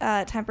these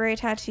temporary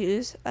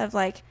tattoos of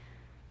like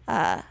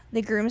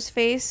the groom's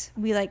face.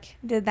 We like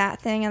did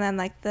that thing, and then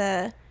like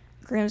the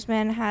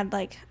groomsman had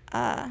like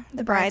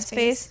the bride's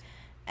face.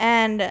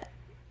 And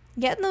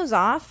getting those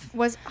off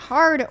Was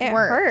hard it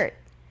work. hurt.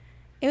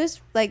 It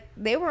was like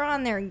they were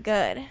on there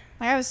good.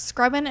 Like I was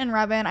scrubbing and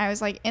rubbing. I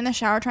was like in the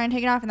shower trying to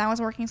take it off, and that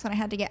wasn't working, so then I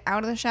had to get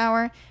out of the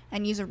shower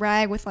and use a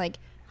rag with like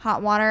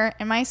hot water,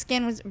 and my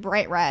skin was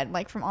bright red,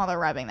 like from all the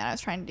rubbing that I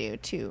was trying to do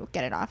to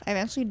get it off. I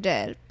eventually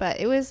did, but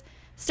it was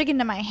sticking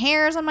to my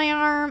hairs on my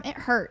arm. It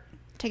hurt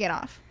to get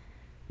off.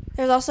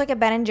 There was also like a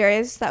Ben and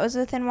Jerry's that was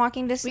within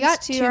walking distance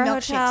got to 2 our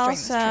milkshakes hotel. during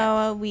this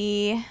So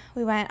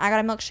we went. I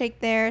got a milkshake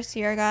there.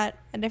 Sierra got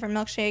a different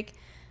milkshake.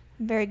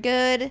 Very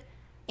good.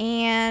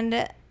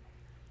 And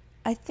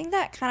I think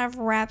that kind of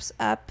wraps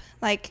up.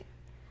 Like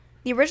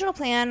the original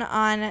plan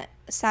on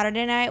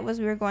Saturday night was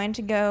we were going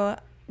to go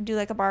do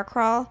like a bar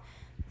crawl.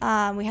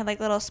 We had like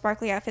little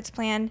sparkly outfits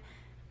planned,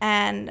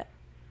 and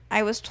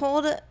I was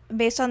told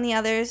based on the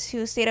others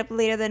who stayed up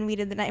later than we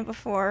did the night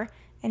before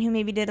and who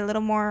maybe did a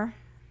little more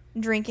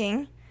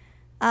drinking,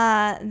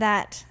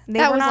 that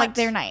That was not, like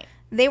their night.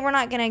 They were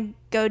not gonna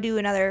go do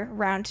another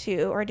round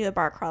 2 or do a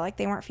bar crawl. Like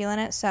they weren't feeling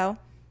it. So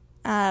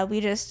we And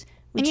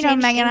you know,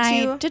 changed Megan and I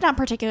into- did not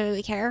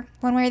particularly care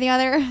one way or the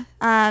other.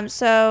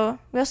 So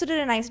we also did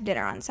a nice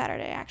dinner on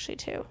Saturday actually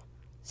too.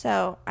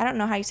 So I don't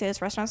know how you say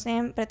this restaurant's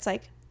name, but it's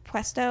like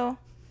Puesto.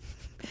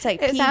 It's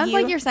like It sounds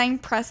like you're saying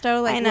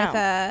presto, like I know. with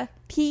a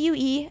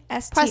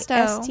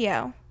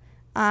Puesto.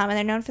 And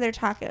they're known for their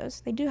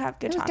tacos. They do have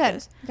good It was tacos.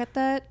 good. We got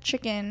the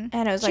chicken.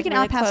 And it was chicken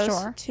like really al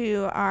close pastor.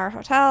 to our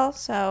hotel,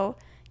 so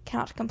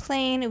cannot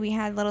complain. We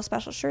had little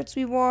special shirts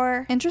we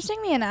wore.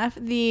 Interestingly enough,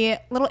 the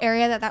little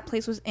area that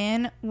place was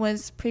in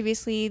was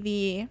previously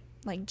the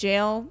like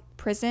jail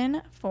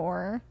prison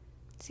for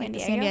San like, the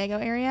Diego. San Diego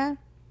area.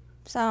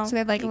 So So they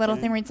have like a you little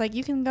can- thing where it's like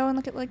you can go and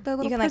look at like the you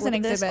little can like prison look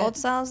at this exhibit. old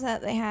cells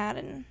that they had,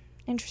 and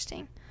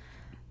interesting.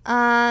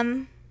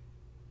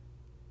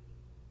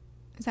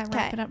 Is that Okay,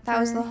 wrap it up? that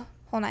was for- the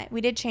whole night.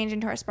 We did change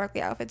into our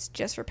sparkly outfits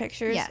just for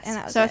pictures. Yes. And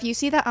that was So it. if you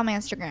see that on my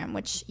Instagram,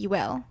 which you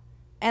will,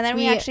 and then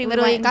we literally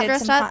went and got did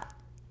dressed some up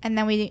and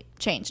then we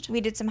changed.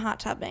 we did some hot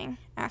tubbing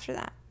after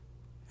that.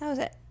 That was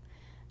it.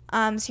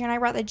 Sierra and I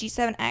brought the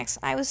G7X.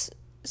 I was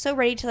so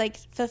ready to like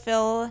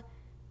fulfill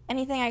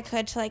anything I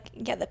could to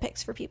like get the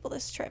pics for people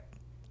this trip.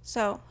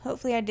 So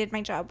hopefully I did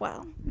my job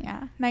well.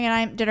 Yeah. Megan and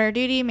I did our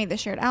duty, made the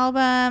shared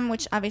album,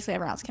 which obviously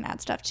everyone else can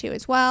add stuff to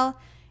as well.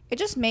 It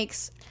just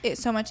makes it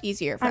so much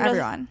easier for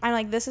everyone. I'm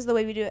like, this is the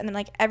way we do it. And then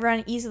like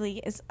everyone easily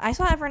is, I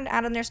saw everyone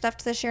add on their stuff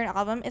to the shared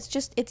album.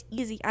 It's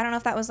easy. I don't know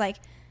if that was like,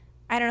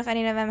 I don't know if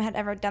any of them had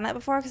ever done that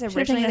before. Because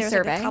originally taken a there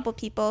was like survey. a couple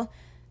people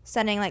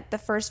sending like the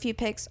first few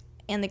pics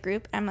in the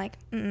group. I'm like,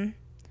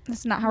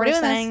 That's not how we're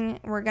doing this.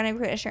 We're going to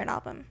create a shared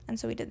album. And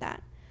so we did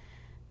that.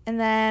 And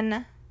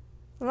then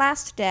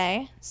last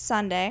day,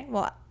 Sunday,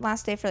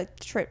 last day for like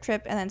the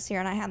trip. And then Sierra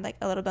and I had like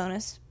a little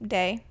bonus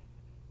day.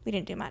 We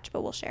didn't do much,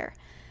 but we'll share.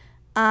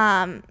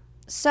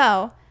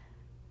 So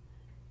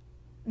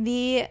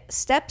the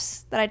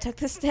steps that I took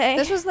this day.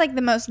 This was like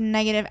the most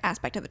negative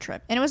aspect of the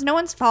trip. And it was no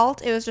one's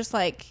fault. It was just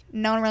like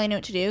no one really knew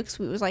what to do because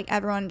it was like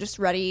everyone just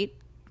ready,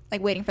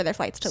 like waiting for their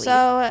flights to leave.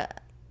 So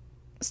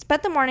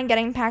spent the morning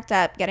getting packed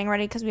up, getting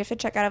ready because we have to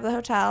check out of the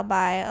hotel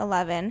by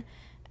 11.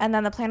 And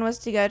then the plan was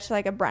to go to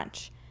like a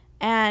brunch.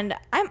 And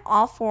I'm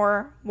all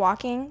for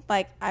walking.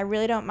 Like, I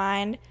really don't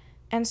mind.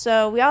 And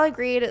so we all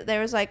agreed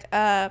there was like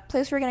a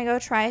place we were going to go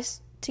try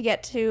to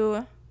get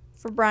to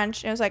for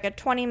brunch. It was like a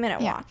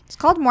 20-minute walk. It's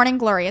called Morning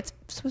Glory. It's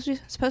supposed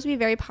to be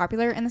very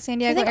popular in the San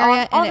Diego think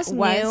area, all and of us it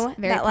was knew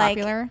very that, like,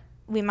 popular.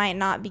 We might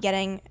not be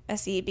getting a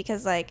seat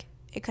because like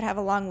it could have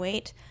a long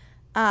wait.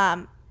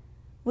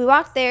 We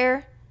walked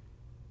there.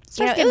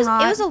 You know, it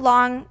was a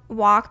long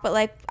walk, but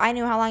like I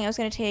knew how long it was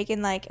going to take,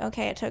 and like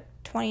okay, it took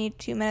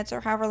 22 minutes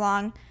or however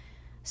long.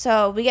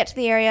 So we get to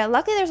the area.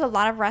 Luckily, there's a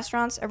lot of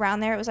restaurants around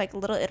there. It was like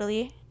Little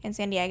Italy in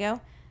San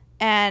Diego,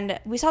 and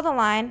we saw the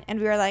line, and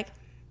we were like,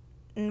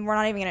 we're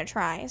not even going to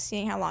try,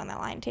 seeing how long that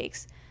line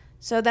takes.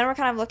 So then we're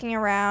kind of looking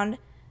around.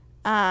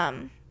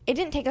 It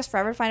didn't take us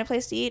forever to find a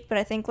place to eat, but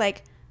I think,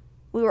 like,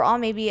 we were all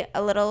maybe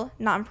a little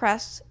not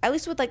impressed, at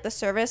least with, like, the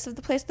service of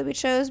the place that we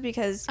chose,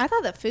 because I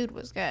thought the food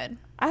was good.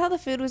 I thought the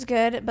food was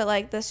good, but,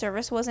 like, the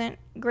service wasn't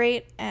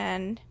great,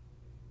 and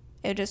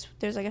there's,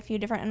 like, a few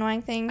different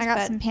annoying things. I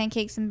got some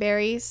pancakes and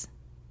berries.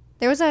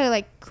 There was a,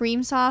 like,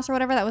 cream sauce or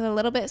whatever that was a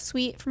little bit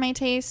sweet for my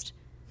taste,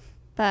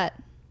 but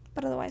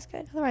otherwise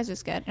good. Otherwise it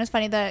was good. It was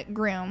funny, the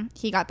groom,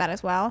 he got that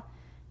as well.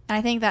 And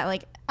I think that,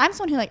 like, I'm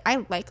someone who, like,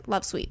 I, like,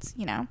 love sweets,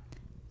 you know?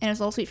 And it was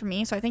a little sweet for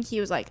me, so I think he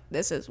was like,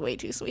 this is way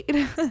too sweet.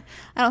 I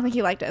don't think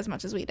he liked it as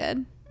much as we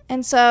did.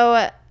 And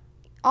so,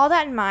 all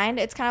that in mind,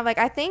 it's kind of like,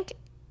 I think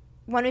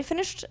when we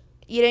finished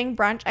eating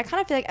brunch, I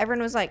kind of feel like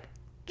everyone was, like,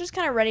 just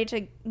kind of ready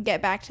to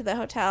get back to the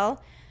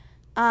hotel.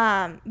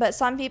 But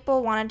some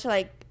people wanted to,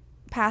 like,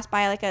 pass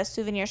by, like, a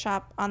souvenir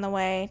shop on the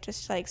way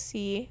just to, like,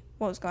 see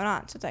what was going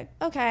on. So it's like,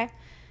 okay.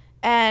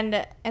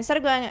 And instead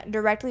of going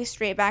directly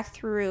straight back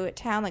through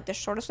town, like, the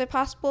shortest way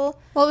possible.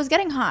 Well, it was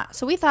getting hot,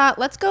 so we thought,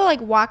 let's go, like,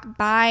 walk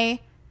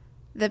by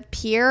the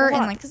pier.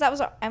 And, like, because that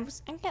was,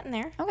 I'm getting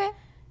there. Okay.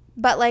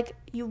 But, like,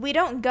 we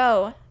don't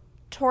go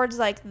towards,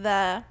 like,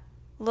 the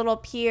little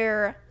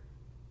pier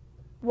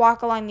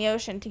walk along the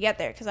ocean to get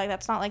there, because, like,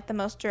 that's not, like, the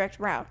most direct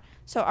route.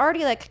 So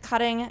already, like,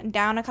 cutting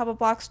down a couple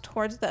blocks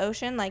towards the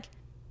ocean, like,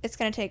 it's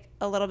going to take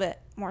a little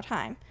bit more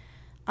time.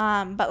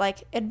 But,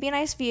 like, it'd be a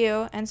nice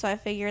view, and so I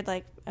figured,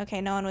 like,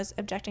 okay, no one was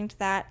objecting to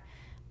that.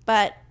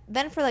 But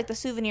then for, like, the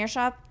souvenir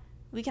shop,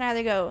 we can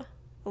either go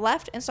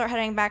left and start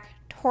heading back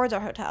towards our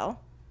hotel,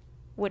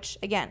 which,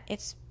 again,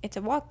 it's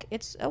a walk.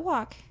 It's a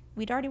walk.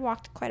 We'd already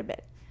walked quite a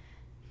bit.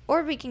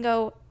 Or we can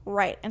go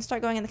right and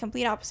start going in the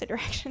complete opposite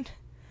direction.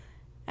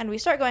 And we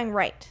start going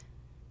right.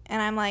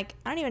 And I'm like,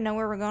 I don't even know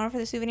where we're going for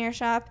the souvenir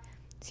shop.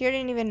 Sierra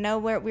didn't even know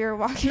where we were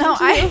walking No, to.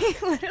 I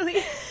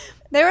literally...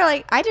 They were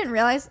like, I didn't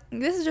realize,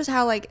 this is just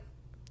how, like,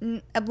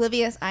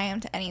 oblivious I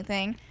am to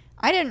anything.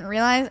 I didn't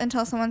realize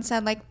until someone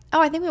said, like,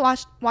 oh, I think we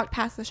walked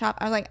past the shop.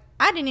 I was like,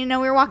 I didn't even know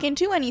we were walking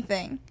to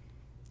anything.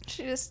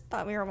 She just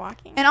thought we were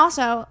walking. And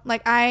also,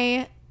 like,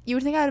 you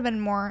would think I would have been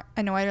more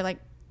annoyed or, like,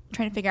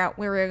 trying to figure out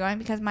where we were going,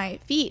 because my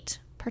feet,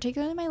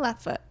 particularly my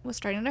left foot, was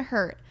starting to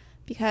hurt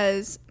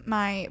because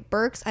my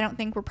Birks, I don't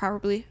think, were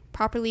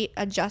properly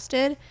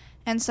adjusted.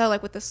 And so,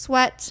 like, with the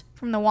sweat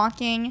from the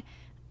walking,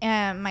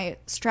 and my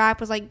strap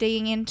was, like,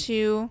 digging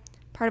into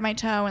part of my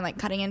toe and, like,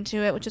 cutting into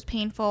it, which was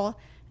painful.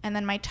 And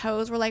then my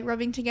toes were, like,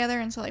 rubbing together,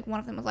 and so, like, one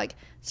of them was, like,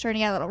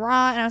 starting to get a little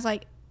raw, and I was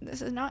like,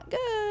 this is not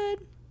good.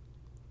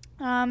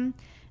 And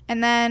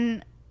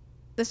then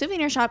the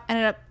souvenir shop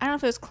ended up, I don't know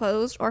if it was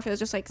closed or if it was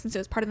just, like, since it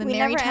was part of the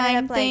maritime we never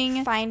ended up, thing.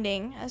 like,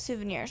 finding a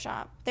souvenir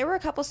shop. There were a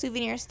couple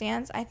souvenir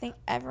stands. I think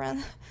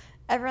everyone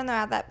though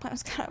at that point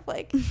was kind of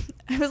like,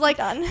 it was like,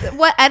 done.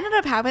 What ended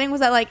up happening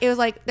was that, like, it was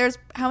like, there's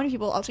how many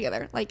people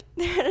altogether? Like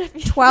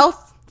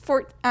 12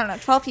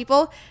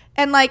 people,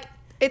 and, like,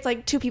 it's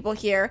like 2 people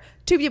here,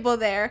 2 people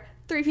there,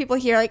 3 people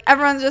here, like,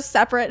 everyone's just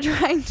separate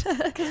trying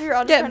to we were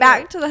all get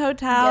back to the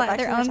hotel at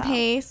their own hotel.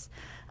 pace.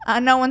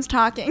 No one's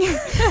talking.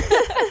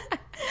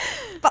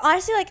 But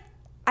honestly, like,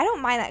 I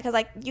don't mind that, because,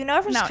 like, you know,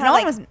 everyone's No, just no kind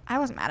one of, was. like, I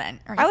wasn't mad at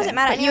it. I wasn't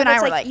mad at you and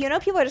I were like, like, you know,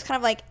 people are just kind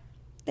of like,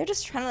 they're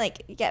just trying to,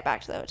 like, get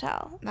back to the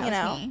hotel. That you was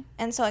know, me.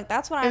 and so, like,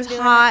 that's what it I was was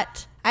doing.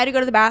 hot. I had to go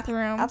to the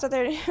bathroom. That's what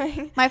they're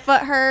doing. My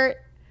foot hurt.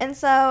 And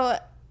so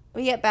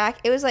we get back.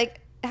 It was like,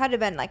 it had to have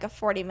been like a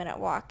 40-minute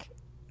walk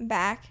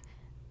back,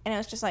 and it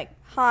was just like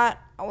hot.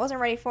 I wasn't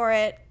ready for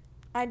it.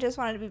 I just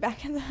wanted to be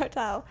back in the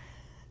hotel,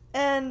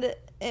 and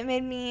it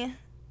made me.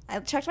 I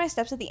checked my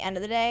steps at the end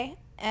of the day,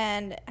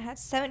 and I had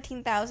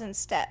 17,000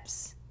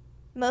 steps.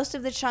 Most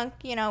of the chunk,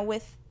 you know,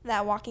 with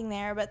that walking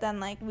there, but then,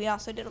 like, we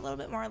also did a little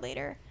bit more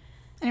later.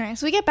 Anyway,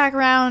 so we get back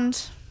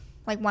around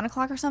like 1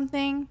 o'clock or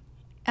something.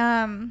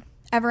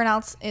 Everyone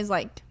else is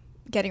like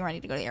getting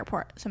ready to go to the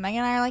airport. So Megan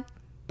and I are like,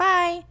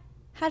 bye,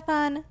 had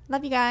fun,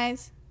 love you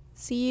guys,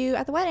 see you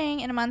at the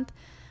wedding in a month.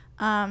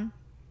 And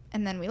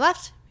then we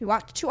left. We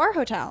walked to our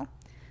hotel.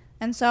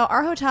 And so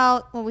our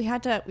hotel, well, we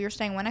were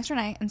staying one extra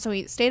night, and so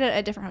we stayed at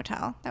a different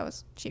hotel that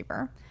was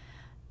cheaper.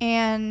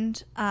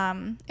 And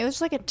it was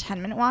just like a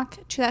 10-minute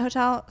walk to that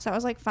hotel, so that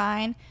was like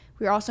fine.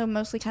 We were also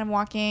mostly kind of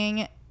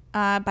walking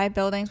by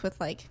buildings with,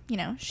 like, you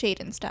know, shade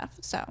and stuff.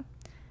 So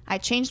I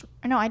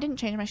didn't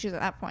change my shoes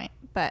at that point,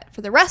 but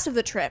for the rest of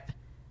the trip,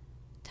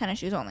 tennis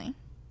shoes only.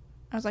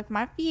 I was like,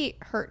 my feet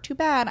hurt too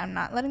bad. I'm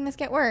not letting this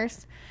get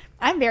worse.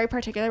 I'm very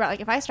particular about, like,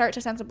 if I start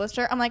to sense a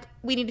blister, I'm like,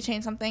 we need to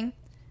change something.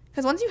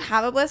 Because once you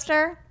have a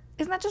blister,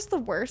 isn't that just the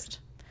worst?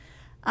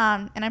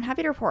 And I'm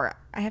happy to report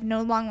I have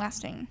no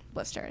long-lasting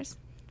blisters.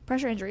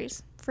 Pressure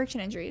injuries, friction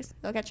injuries,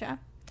 they'll get you.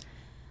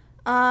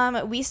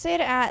 We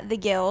stayed at the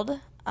Guild.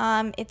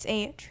 It's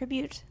a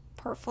tribute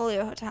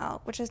portfolio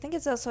hotel, which I think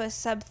is also a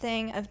sub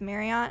thing of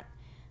Marriott.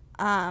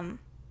 And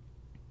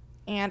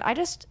I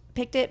just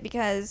picked it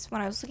because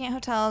when I was looking at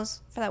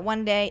hotels for that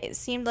one day, it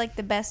seemed like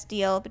the best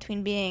deal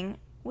between being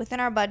within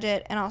our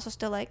budget and also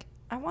still, like,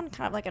 I want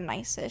kind of like a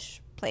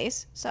nice-ish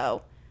place.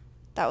 So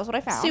that was what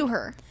I found. Sue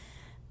her.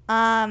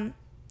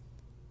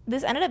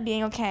 this ended up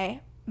being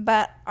okay,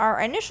 but our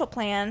initial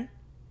plan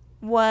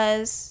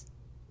was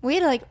We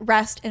had to like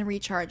rest and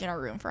recharge in our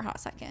room for a hot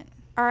second.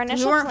 our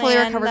initial weren't fully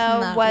plan recovered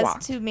from though the was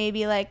walk. to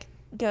maybe like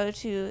go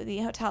to the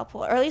hotel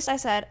pool, or at least I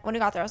said when we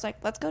got there I was like,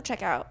 let's go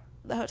check out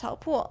the hotel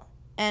pool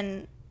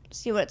and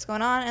see what's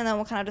going on, and then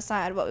we'll kind of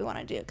decide what we want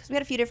to do, because we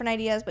had a few different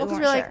ideas, but we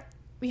weren't sure.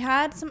 We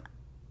had some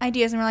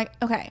ideas and we're like,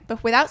 okay,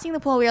 but without seeing the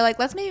pool, we were like,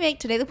 let's maybe make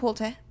today the pool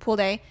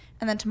day,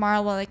 and then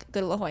tomorrow we'll like go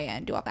to La Jolla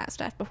and do all that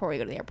stuff before we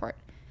go to the airport.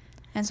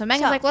 And so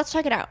Megan's like, let's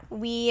check it out.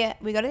 We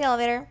go to the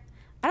elevator.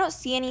 I don't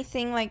see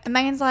anything like. And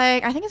Megan's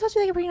like, I think it's supposed to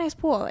be like a pretty nice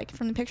pool. Like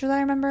from the pictures that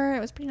I remember, it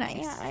was pretty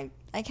nice. Yeah,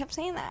 I kept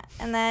saying that.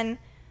 And then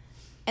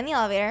in the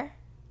elevator,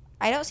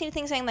 I don't see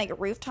anything saying like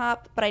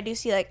rooftop, but I do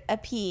see like a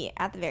P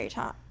at the very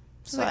top.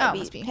 So like, we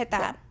must be hit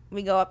that. cool.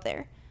 We go up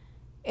there.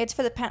 It's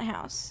for the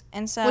penthouse,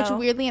 and so Which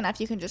weirdly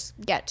enough, you can just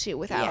get to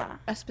without Yeah.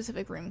 a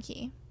specific room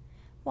key.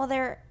 well,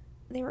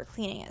 they were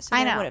cleaning it, so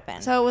I there know. would have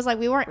been. So it was like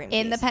we weren't room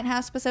in the keys.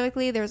 penthouse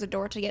specifically. There was a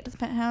door to get to the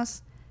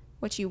penthouse,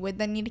 which you would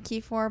then need a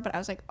key for. But I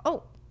was like,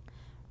 oh,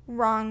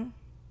 Wrong.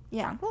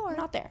 Yeah, Wrong floor.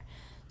 not there.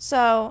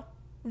 So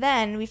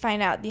then we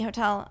find out the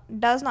hotel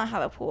does not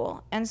have a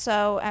pool, and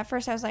so at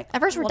first I was like,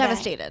 At first we're well, dang.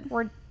 devastated.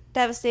 We're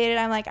devastated.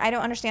 I'm like, I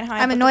don't understand how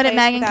I'm booked a annoyed at place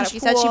Megan without because a she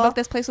said she pool. booked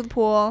this place with a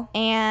pool.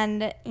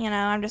 And, you know,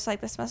 I'm just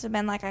like, this must have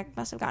been like, I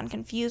must have gotten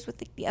confused with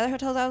the other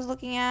hotels I was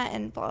looking at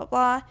and blah, blah,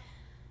 blah.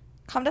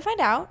 Come to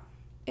find out,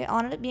 it all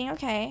ended up being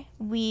okay.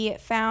 We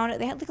found,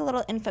 they had like a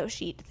little info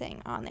sheet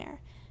thing on there.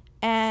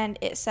 And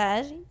it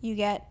said you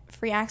get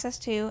free access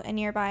to a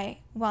nearby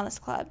wellness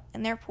club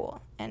in their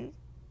pool. And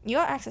you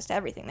got access to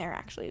everything there,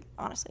 actually,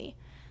 honestly.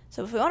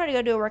 So if we wanted to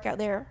go do a workout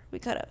there, we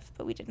could have,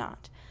 but we did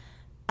not.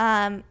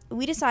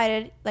 We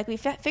decided, like, we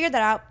figured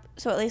that out,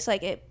 so at least,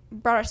 like, it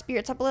brought our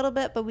spirits up a little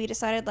bit, but we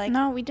decided, like...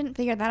 No, we didn't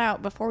figure that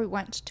out before we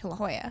went to La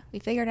Jolla. We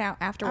figured it out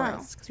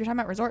afterwards because we were talking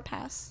about Resort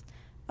Pass.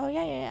 Oh,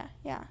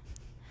 yeah.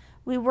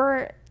 We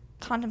were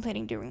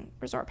contemplating doing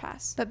Resort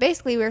Pass. But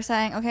basically, we were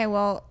saying, okay,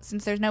 well,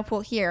 since there's no pool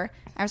here,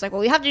 I was like,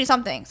 well, we have to do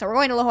something, so we're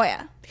going to La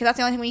Jolla because that's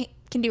the only thing we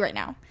can do right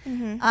now.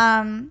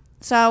 Mm-hmm.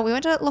 So we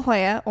went to La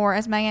Jolla, or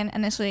as Megan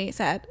initially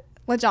said,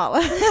 La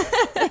Jolla.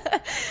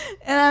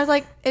 And I was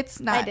like, it's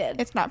not. I did.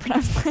 It's not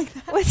pronounced like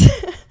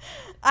that.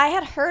 I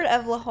had heard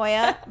of La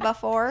Jolla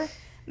before,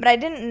 but I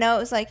didn't know it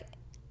was, like,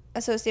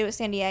 associated with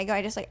San Diego.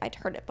 I just, like, I'd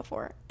heard it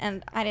before,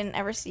 and I didn't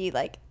ever see,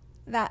 like,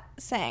 that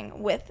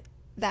saying with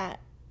that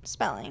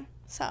spelling,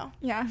 so.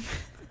 Yeah.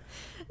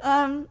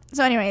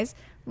 So anyways,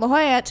 La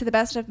Jolla, to the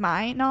best of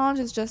my knowledge,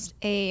 is just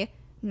a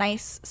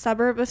nice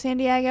suburb of San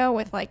Diego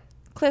with, like,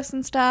 cliffs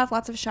and stuff,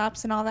 lots of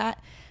shops and all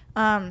that.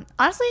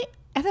 Honestly,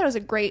 I thought it was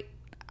a great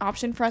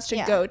option for us to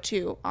go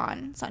to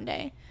on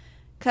Sunday.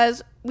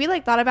 Because we,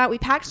 like, we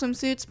packed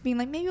swimsuits, being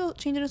like, maybe we'll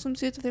change into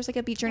swimsuits if there's, like,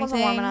 a beach or anything.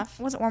 Wasn't warm enough.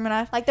 It wasn't warm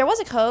enough. Like, there was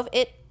a cove.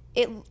 It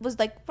was,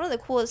 like, one of the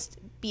coolest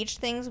beach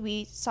things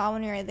we saw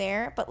when we were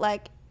there, but,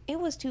 like, it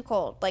was too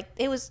cold. Like,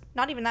 it was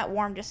not even that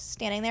warm just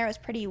standing there. It was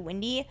pretty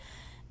windy,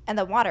 and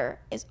the water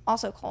is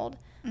also cold.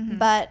 Mm-hmm.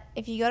 But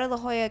if you go to La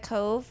Jolla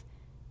Cove,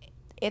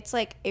 it's,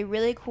 like, a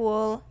really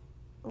cool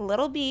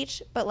little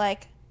beach, but,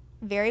 like,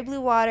 very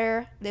blue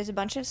water. There's a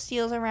bunch of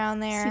seals around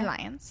there.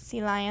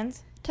 Sea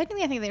lions.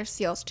 Technically, I think there's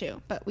seals,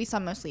 too, but we saw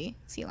mostly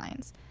sea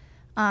lions.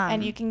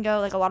 And you can go,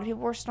 like, a lot of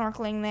people were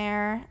snorkeling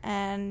there,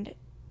 and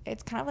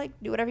it's kind of like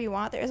do whatever you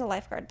want. There is a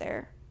lifeguard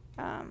there.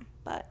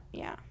 But,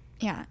 yeah.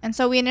 Yeah, and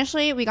so we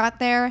got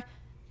there,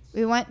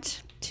 we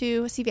went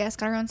to CVS,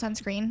 got our own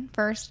sunscreen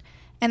first,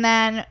 and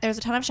then there's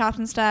a ton of shops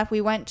and stuff.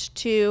 We went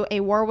to a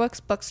Warwick's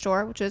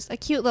bookstore, which was a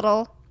cute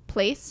little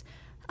place.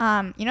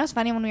 It's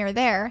funny, when we were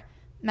there,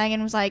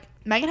 Megan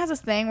has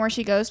this thing where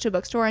she goes to a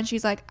bookstore and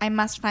she's like, I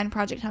must find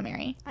Project Hail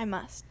Mary. I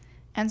must.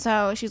 And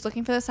so she's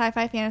looking for the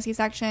sci-fi fantasy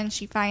section.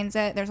 She finds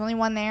it. There's only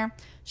one there.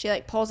 She,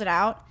 like, pulls it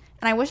out.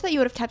 And I wish that you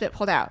would have kept it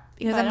pulled out.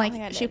 Because then,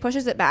 like, she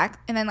pushes it back.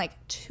 And then, like,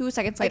 2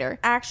 seconds later.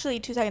 Actually,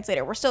 2 seconds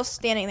later, we're still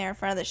standing there in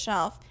front of the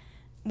shelf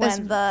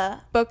when the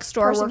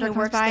bookstore person worker who comes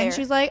works by. there. And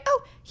she's like,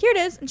 oh, here it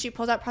is. And she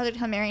pulls out Project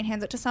Hail Mary and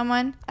hands it to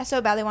someone. I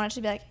so badly wanted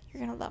to be like,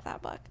 you're going to love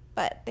that book.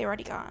 But they were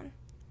already gone.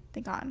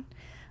 They're gone.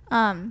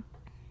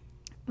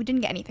 We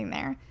didn't get anything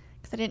there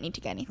because I didn't need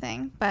to get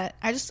anything. But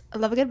I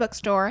love a good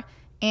bookstore.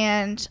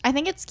 And I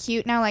think it's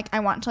cute now. Like,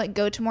 I want to, like,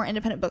 go to more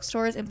independent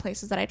bookstores in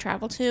places that I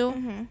travel to.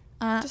 Mm-hmm.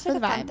 Just for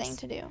like the a fun vibes. thing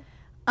to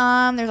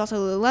do. There's also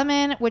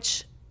Lululemon,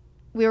 which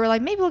we were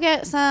like, maybe we'll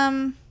get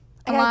some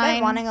I've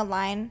been wanting a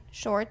line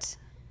shorts.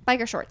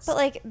 biker shorts. But,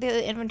 like,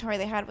 the inventory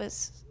they had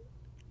was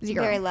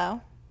 0. very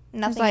low.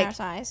 Nothing like, our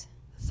size.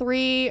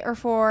 3 or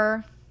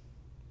 4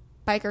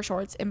 biker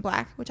shorts in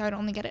black, which I would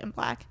only get it in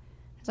black.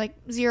 It's like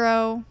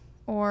 0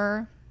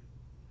 or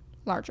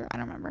larger. I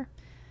don't remember.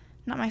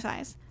 Not my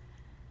size.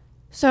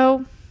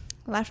 So,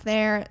 left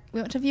there.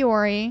 We went to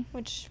Vuori,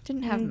 Which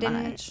didn't have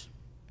much.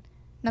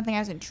 Nothing I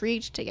was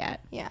intrigued to get.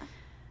 Yeah.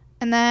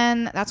 And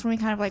then that's when we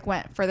kind of, like,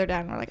 went further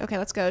down. We're like, okay,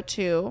 let's go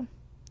to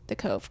the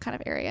Cove kind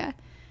of area.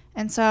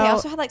 And so They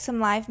also had, like, some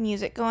live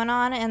music going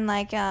on, and,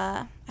 like,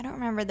 I don't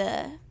remember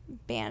the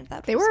band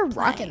that they was were playing.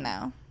 rocking,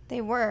 though.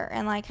 They were,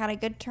 and, like, had a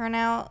good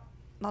turnout.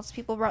 lots of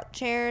people brought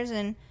chairs,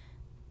 and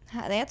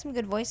they had some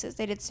good voices.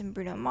 They did some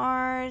Bruno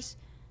Mars.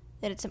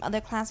 They did some other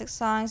classic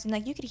songs, and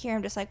like you could hear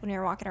them just like when you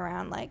were walking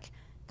around, like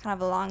kind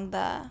of along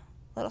the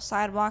little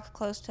sidewalk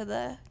close to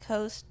the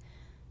coast.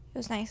 It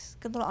was nice,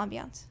 good little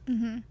ambiance.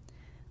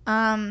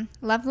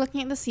 Loved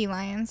looking at the sea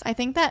lions. I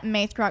think that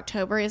May through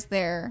October is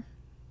their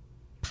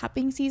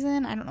pupping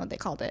season. I don't know what they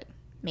called it.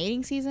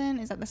 Mating season?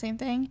 Is that the same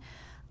thing?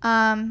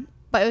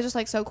 But it was just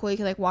like so cool. You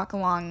could like walk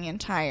along the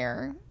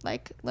entire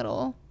like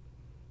little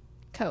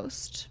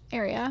coast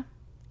area,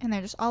 and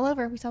they're just all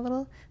over. We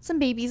saw some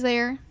babies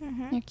there.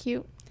 They're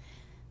cute.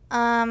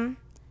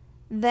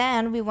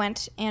 Then we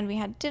went and we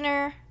had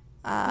dinner.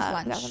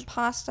 lunch. We got some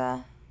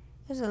pasta.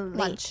 It was a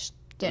Lunch,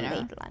 dinner.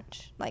 late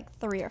lunch, like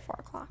 3 or 4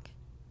 o'clock.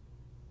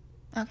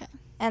 Okay.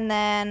 And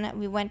then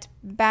we went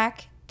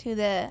back to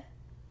the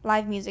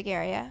live music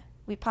area.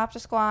 We popped a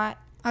squat.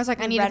 I was like,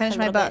 I We need to read for finish a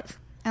my little book. bit.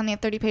 I only have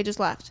 30 pages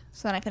left.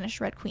 So then I finished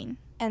Red Queen.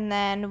 And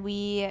then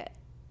we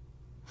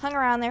hung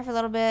around there for a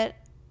little bit,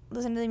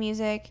 listened to the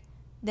music.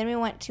 Then we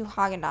went to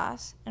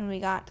Haagen-Dazs, and we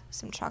got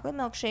some chocolate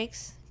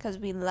milkshakes because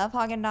we love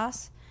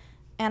Haagen-Dazs.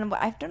 And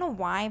I don't know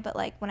why, but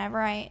like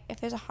if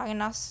there's a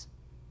Haagen-Dazs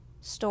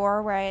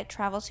store where I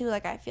travel to,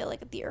 like I feel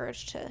like the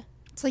urge to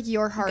It's like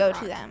your hard go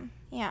rock. to them.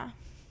 Yeah.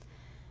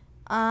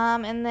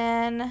 And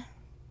then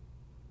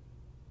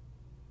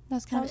That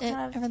was kind That of was it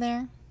kind of- over there.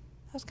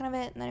 that was kind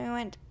of it. And then we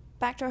went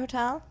back to our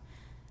hotel.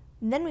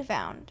 And then we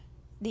found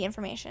the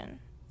information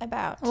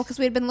about Well, because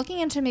we had been looking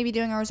into maybe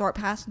doing a resort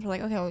pass, and we're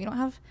like, okay, well, we don't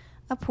have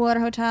a pool at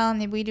our hotel, and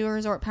maybe we do a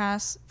resort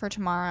pass for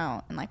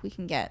tomorrow, and like we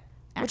can get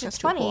access which is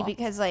to a funny pool.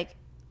 because like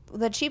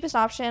the cheapest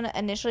option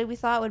initially we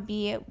thought would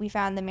be we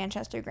found the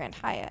Manchester Grand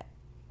Hyatt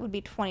would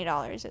be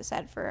 $20 it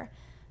said for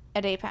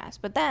a day pass,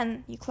 but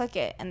then you click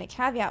it and the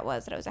caveat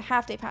was that it was a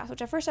half day pass,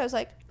 which at first I was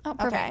like, Oh,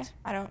 okay, perfect.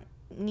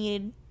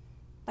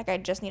 I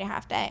just need a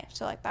half day,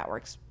 so like that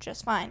works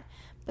just fine.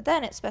 But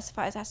then it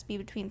specifies it has to be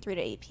between 3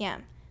 to 8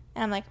 p.m.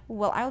 and I'm like,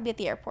 well, I will be at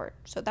the airport,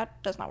 so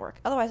that does not work.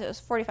 Otherwise it was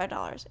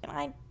 $45 and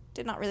I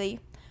did not really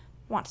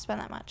want to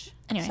spend that much.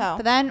 Anyway, so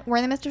but then we're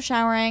in the midst of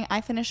showering. I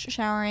finished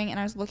showering, and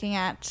I was looking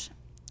at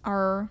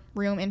our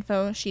room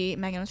info sheet.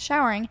 Megan was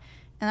showering,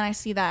 and then I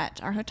see that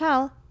our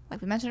hotel,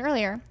 like we mentioned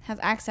earlier, has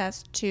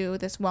access to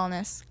this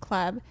wellness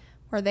club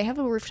where they have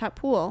a rooftop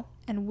pool,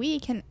 and we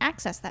can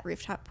access that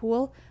rooftop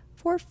pool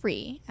for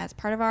free as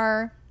part of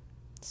our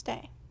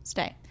stay.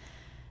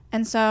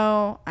 And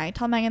so I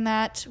tell Megan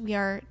that we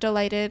are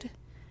delighted.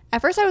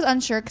 At first I was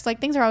unsure because like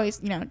things are always,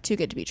 too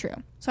good to be true.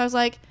 So I was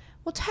like,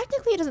 well,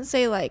 technically it doesn't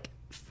say like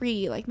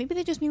free. Like maybe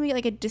they just mean we get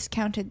like a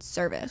discounted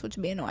service, which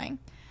would be annoying.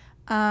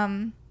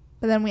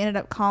 But then we ended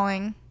up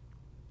calling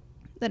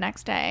the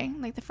next day,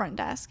 like the front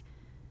desk.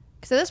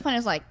 Because at this point it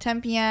was like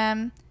 10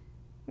 p.m.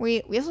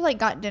 We also like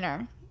got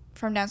dinner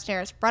from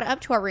downstairs, brought it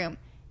up to our room.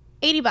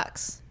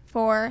 $80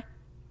 for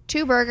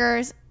 2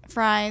 burgers,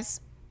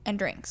 fries, and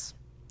drinks.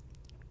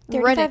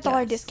 $35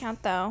 Ridiculous.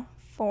 discount though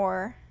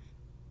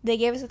they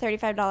gave us a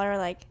 $35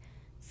 like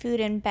food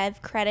and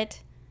bev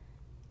credit,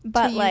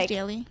 but To use like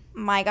daily.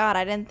 my god,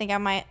 I didn't think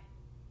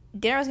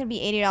dinner was gonna be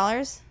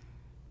 $80,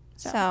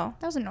 so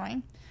That was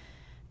annoying.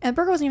 And the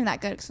burger wasn't even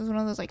that good because it was one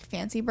of those like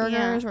fancy burgers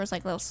Yeah. where it's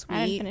like a little sweet.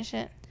 I didn't finish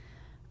it.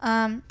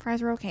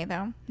 Fries were okay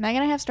though.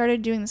 Megan and I have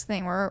started doing this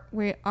thing where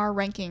we are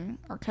ranking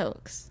our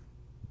Cokes.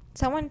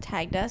 Someone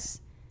tagged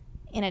us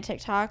in a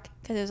TikTok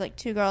because it was like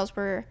 2 girls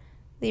where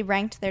they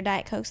ranked their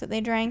Diet Cokes that they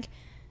drank,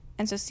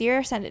 and so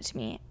Sierra sent it to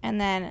me, and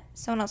then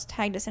someone else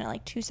tagged us in it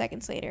like 2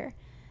 seconds later,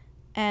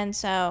 and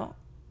so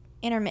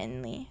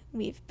intermittently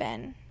we've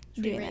been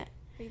doing it.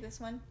 Read this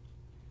one.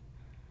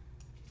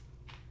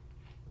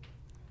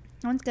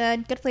 That one's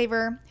good. Good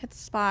flavor. Hits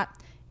the spot.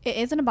 It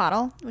is in a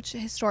bottle, which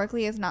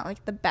historically is not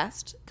like the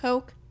best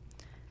Coke.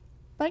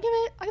 But I'll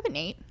give it an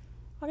 8.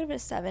 I'll give it a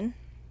 7.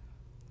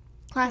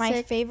 Classic.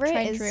 My favorite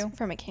tried and is true.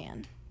 from a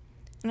can.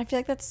 And I feel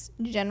like that's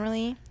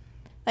generally,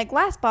 like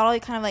last bottle,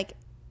 it kind of like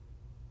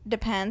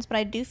depends, but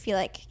I do feel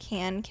like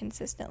can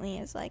consistently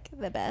is like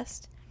the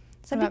best.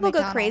 Some What about people go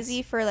McDonald's?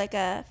 crazy for like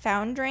a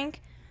fountain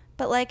drink,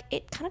 but like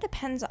it kind of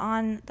depends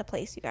on the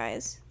place, you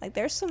guys. Like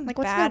there's some Like,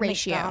 what's the bad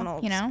ratio,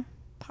 McDonald's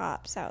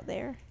pops out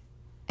there.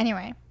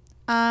 Anyway,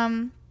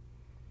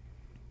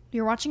 we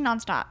were watching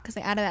Nonstop because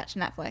they added that to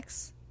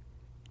Netflix.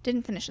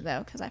 Didn't finish it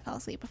though because I fell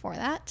asleep before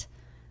that.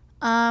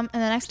 And the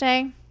next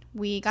day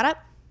we got up,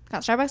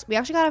 got Starbucks. We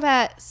actually got up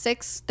at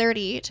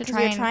 6:30 to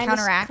try and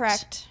counteract. to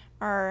correct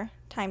our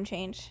time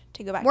change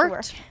to go back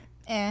Worked. to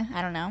work.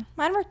 I don't know.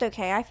 Mine worked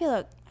okay. I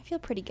feel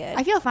pretty good.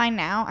 I feel fine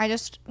now. I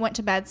just went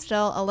to bed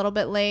still a little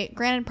bit late.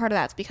 Granted, part of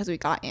that's because we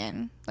got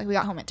home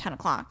at 10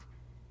 o'clock,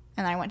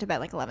 and then I went to bed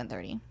like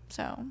 11:30.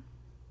 So,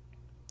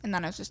 and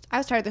then I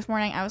was tired this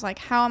morning. I was like,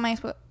 how am I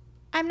supposed?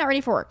 I'm not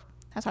ready for work.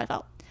 That's how I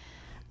felt.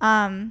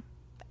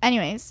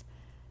 Anyways,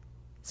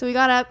 so we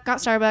got up, got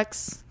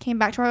Starbucks, came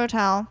back to our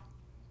hotel,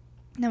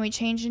 and then we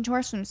changed into our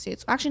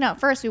swimsuits. Actually, no.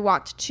 First, we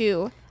walked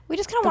to. We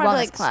just kind of The wanted to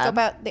wellness like club. scope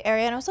out the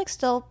area, and it was like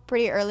still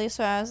pretty early,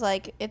 so I was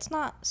like, it's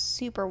not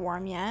super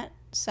warm yet.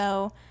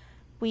 So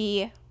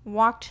we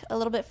walked a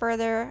little bit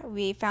further.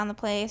 We found the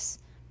place,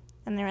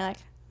 And they were like,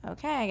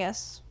 okay, I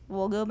guess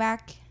we'll go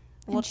back.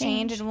 We'll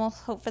change and we'll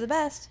hope for the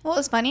best. Well, it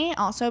was funny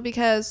also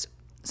because,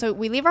 so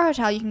we leave our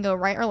hotel, you can go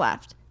right or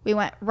left. We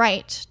went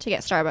right to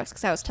get Starbucks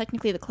because that was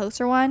technically the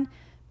closer one.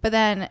 But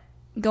then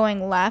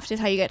going left is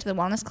how you get to the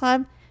Wellness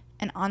Club.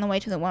 And on the way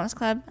to the Wellness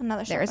Club,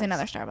 there is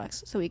another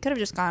Starbucks. So we could have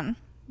just gone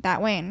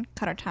that way and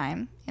cut our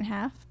time in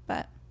half,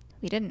 but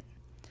we didn't.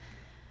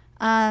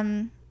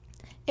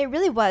 It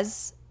really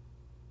was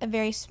a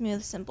very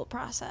smooth, simple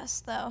process,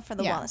 though, for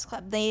the Wellness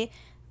Club. They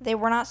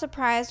were not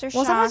surprised or shocked.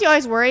 Well, sometimes you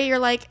always worry. You're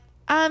like,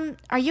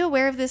 are you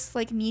aware of this,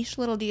 like, niche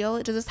little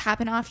deal? Does this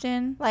happen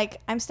often? Like,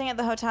 I'm staying at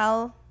the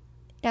hotel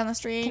down the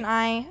street. Can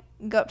I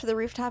go up to the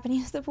rooftop and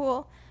use the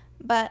pool?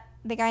 But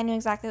the guy knew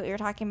exactly what we were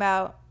talking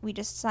about. We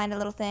just signed a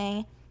little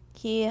thing.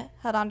 He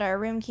held onto our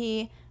room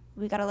key.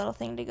 We got a little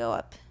thing to go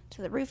up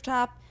to the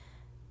rooftop.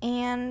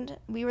 And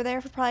we were there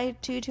for probably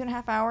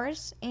 2.5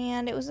 hours.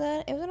 And it was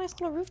a nice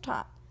little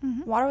rooftop.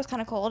 Mm-hmm. Water was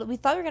kind of cold. We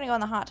thought we were going to go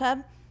in the hot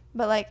tub.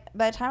 But, like,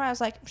 by the time I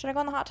was like, should I go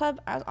in the hot tub?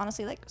 I was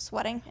honestly, like,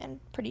 sweating and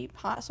pretty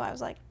hot. So I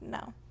was like,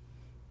 no.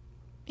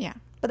 Yeah.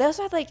 But they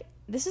also had, like,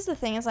 this is the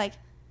thing is, like,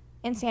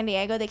 in San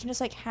Diego, they can just,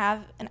 like,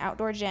 have an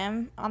outdoor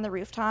gym on the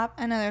rooftop.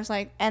 I know there's,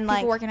 like, and people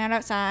like, working out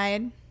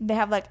outside. They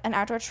have, like, an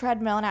outdoor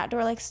treadmill, an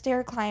outdoor, like,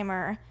 stair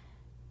climber,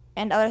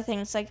 and other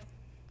things. Like,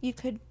 you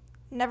could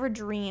never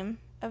dream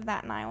of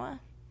that in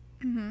Iowa.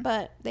 Mm-hmm.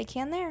 But they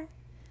can there,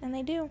 and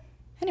they do.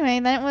 Anyway,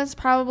 then it was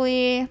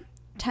probably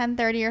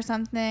 10:30 or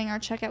something. Our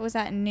checkout was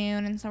at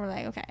noon, and so we're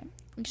like, okay,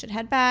 we should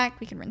head back.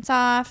 We can rinse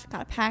off. Got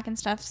to pack and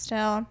stuff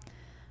still.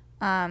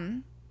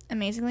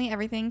 Amazingly,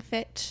 everything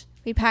fit.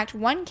 We packed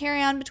one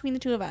carry-on between the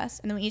two of us,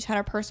 and then we each had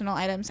our personal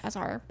items as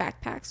our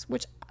backpacks,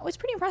 which was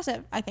pretty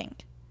impressive, I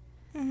think.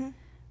 Mm-hmm.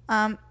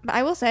 But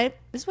I will say,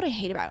 this is what I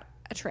hate about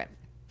a trip,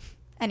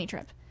 any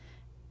trip,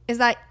 is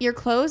that your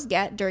clothes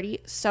get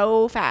dirty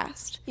so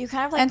fast. You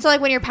kind of like... And so,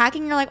 like, when you're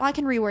packing, you're like, well, I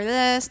can rewear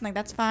this, and, like,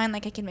 that's fine.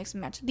 Like, I can mix and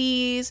match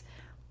these.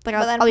 Like,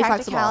 but then I'll be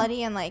practicality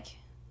flexible. And, like,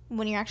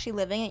 when you're actually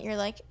living it, you're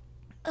like,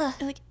 ugh.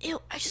 You're like,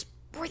 ew, I just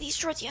wore these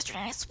shorts yesterday,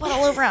 and I sweat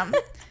all over them.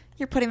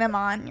 You're putting them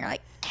on, and you're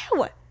like,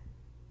 ew.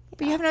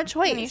 But you have no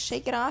choice. And you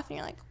shake it off, and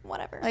you're like,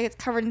 whatever. Like, it's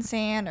covered in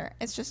sand, or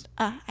it's just,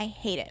 I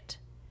hate it.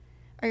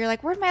 Or you're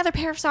like, where'd my other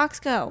pair of socks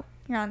go?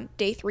 You're on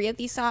day 3 of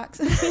these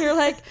socks. You're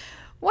like,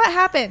 what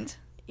happened?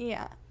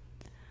 Yeah.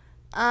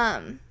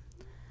 On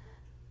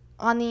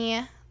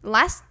the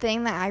last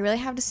thing that I really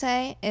have to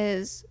say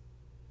is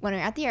when we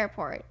were at the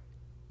airport,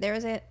 there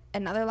was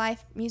another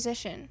live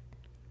musician,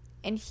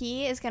 and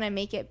he is going to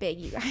make it big,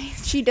 you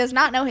guys. She does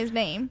not know his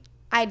name.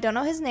 I don't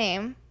know his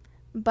name,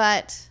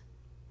 but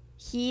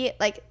he,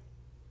 like,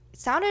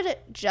 sounded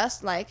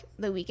just like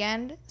The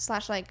Weeknd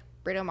 / like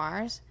Bruno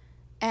Mars,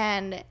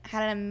 and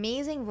had an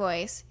amazing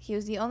voice. He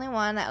was the only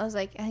one that was,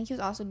 like, I think he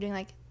was also doing,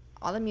 like,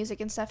 all the music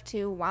and stuff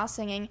too while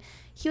singing.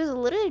 He was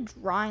literally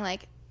drawing,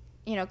 like,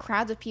 you know,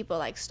 crowds of people,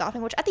 like,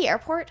 stopping, which at the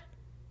airport,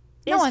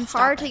 it's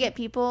hard to get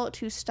people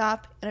to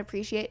stop and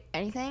appreciate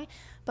anything.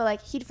 But,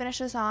 like, he'd finish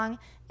the song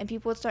and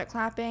people would start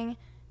clapping,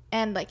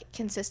 and, like,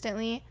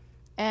 consistently.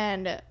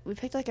 And we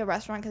picked, like, a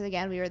restaurant because,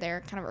 again, we were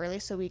there kind of early,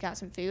 so we got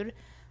some food.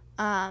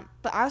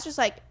 But I was just,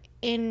 like,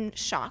 in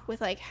shock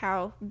with, like,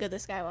 how good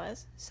this guy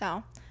was.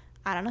 So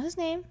I don't know his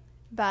name,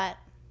 but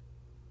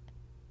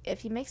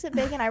if he makes it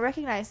big and I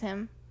recognize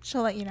him,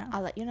 she'll let you know.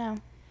 I'll let you know.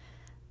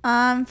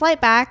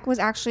 Flight back was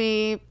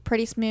actually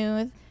pretty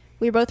smooth.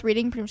 We were both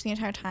reading pretty much the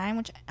entire time,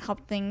 which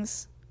helped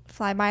things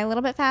fly by a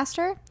little bit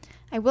faster.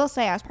 I will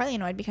say I was partly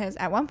annoyed because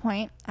at one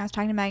point I was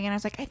talking to Megan and I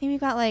was like, I think we've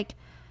got, like,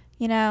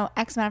 you know,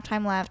 X amount of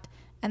time left.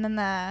 And then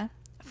the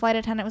flight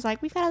attendant was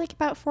like, we've got, like,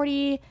 about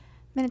 40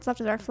 minutes left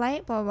of our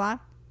flight, blah, blah, blah.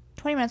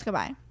 20 minutes go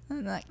by.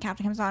 And the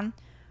captain comes on.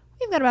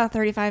 We've got about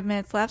 35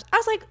 minutes left. I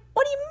was like,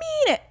 what do you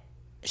mean?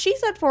 She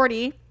said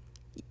 40.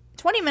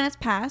 20 minutes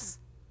pass.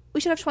 We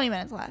should have 20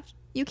 minutes left.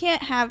 You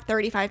can't have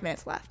 35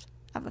 minutes left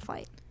of the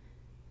flight.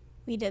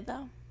 We did,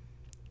 though.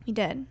 We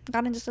did.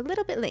 Got in just a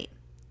little bit late.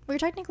 We were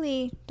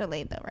technically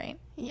delayed, though, right?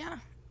 Yeah.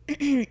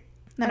 Then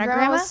our grandma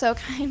grandma was so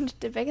kind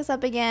to pick us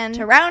up again.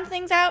 to round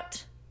things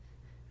out.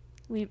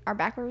 We are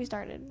back where we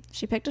started.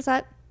 She picked us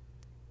up.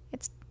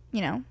 It's,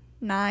 you know,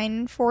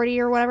 9:40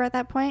 or whatever at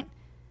that point.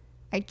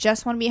 I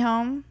just want to be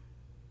home.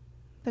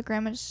 But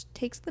grandma just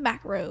takes the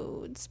back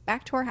roads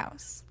back to our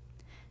house.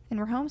 And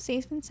we're home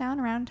safe and sound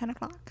around 10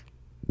 o'clock.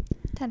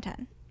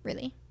 10:10,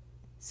 really.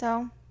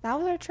 So that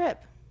was our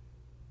trip.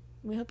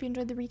 We hope you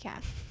enjoyed the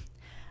recap.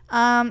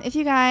 If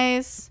you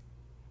guys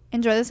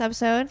enjoy this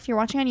episode, if you're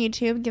watching on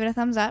YouTube, give it a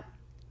thumbs up.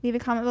 Leave a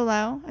comment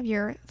below of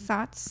your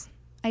thoughts,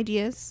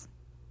 ideas,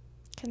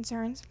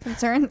 Concerns.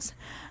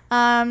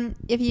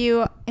 If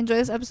you enjoy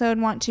this episode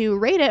and want to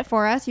rate it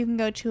for us, you can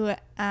go to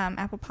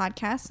Apple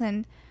Podcasts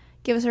and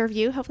give us a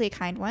review, hopefully a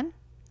kind one.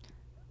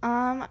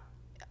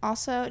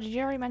 Also, did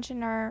you already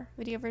mention our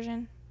video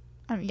version?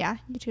 Yeah,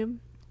 YouTube.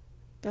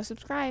 Go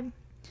subscribe.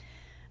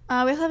 We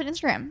also have an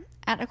Instagram,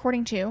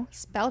 @according_to,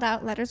 spelled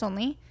out, letters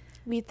only.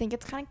 We think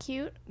it's kind of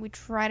cute. We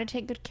try to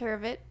take good care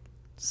of it.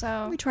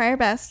 So We try our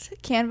best.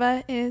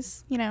 Canva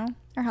is, you know,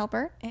 our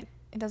helper.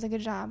 it does a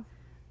good job.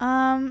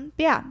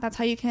 But yeah, that's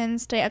how you can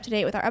stay up to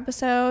date with our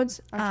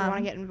episodes. Or if you want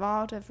to get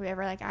involved, if we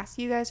ever like ask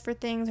you guys for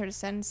things or to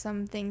send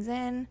some things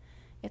in,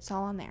 it's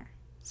all on there.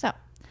 So,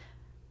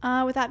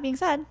 with that being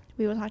said,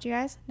 we will talk to you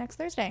guys next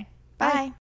Thursday. Bye. Bye.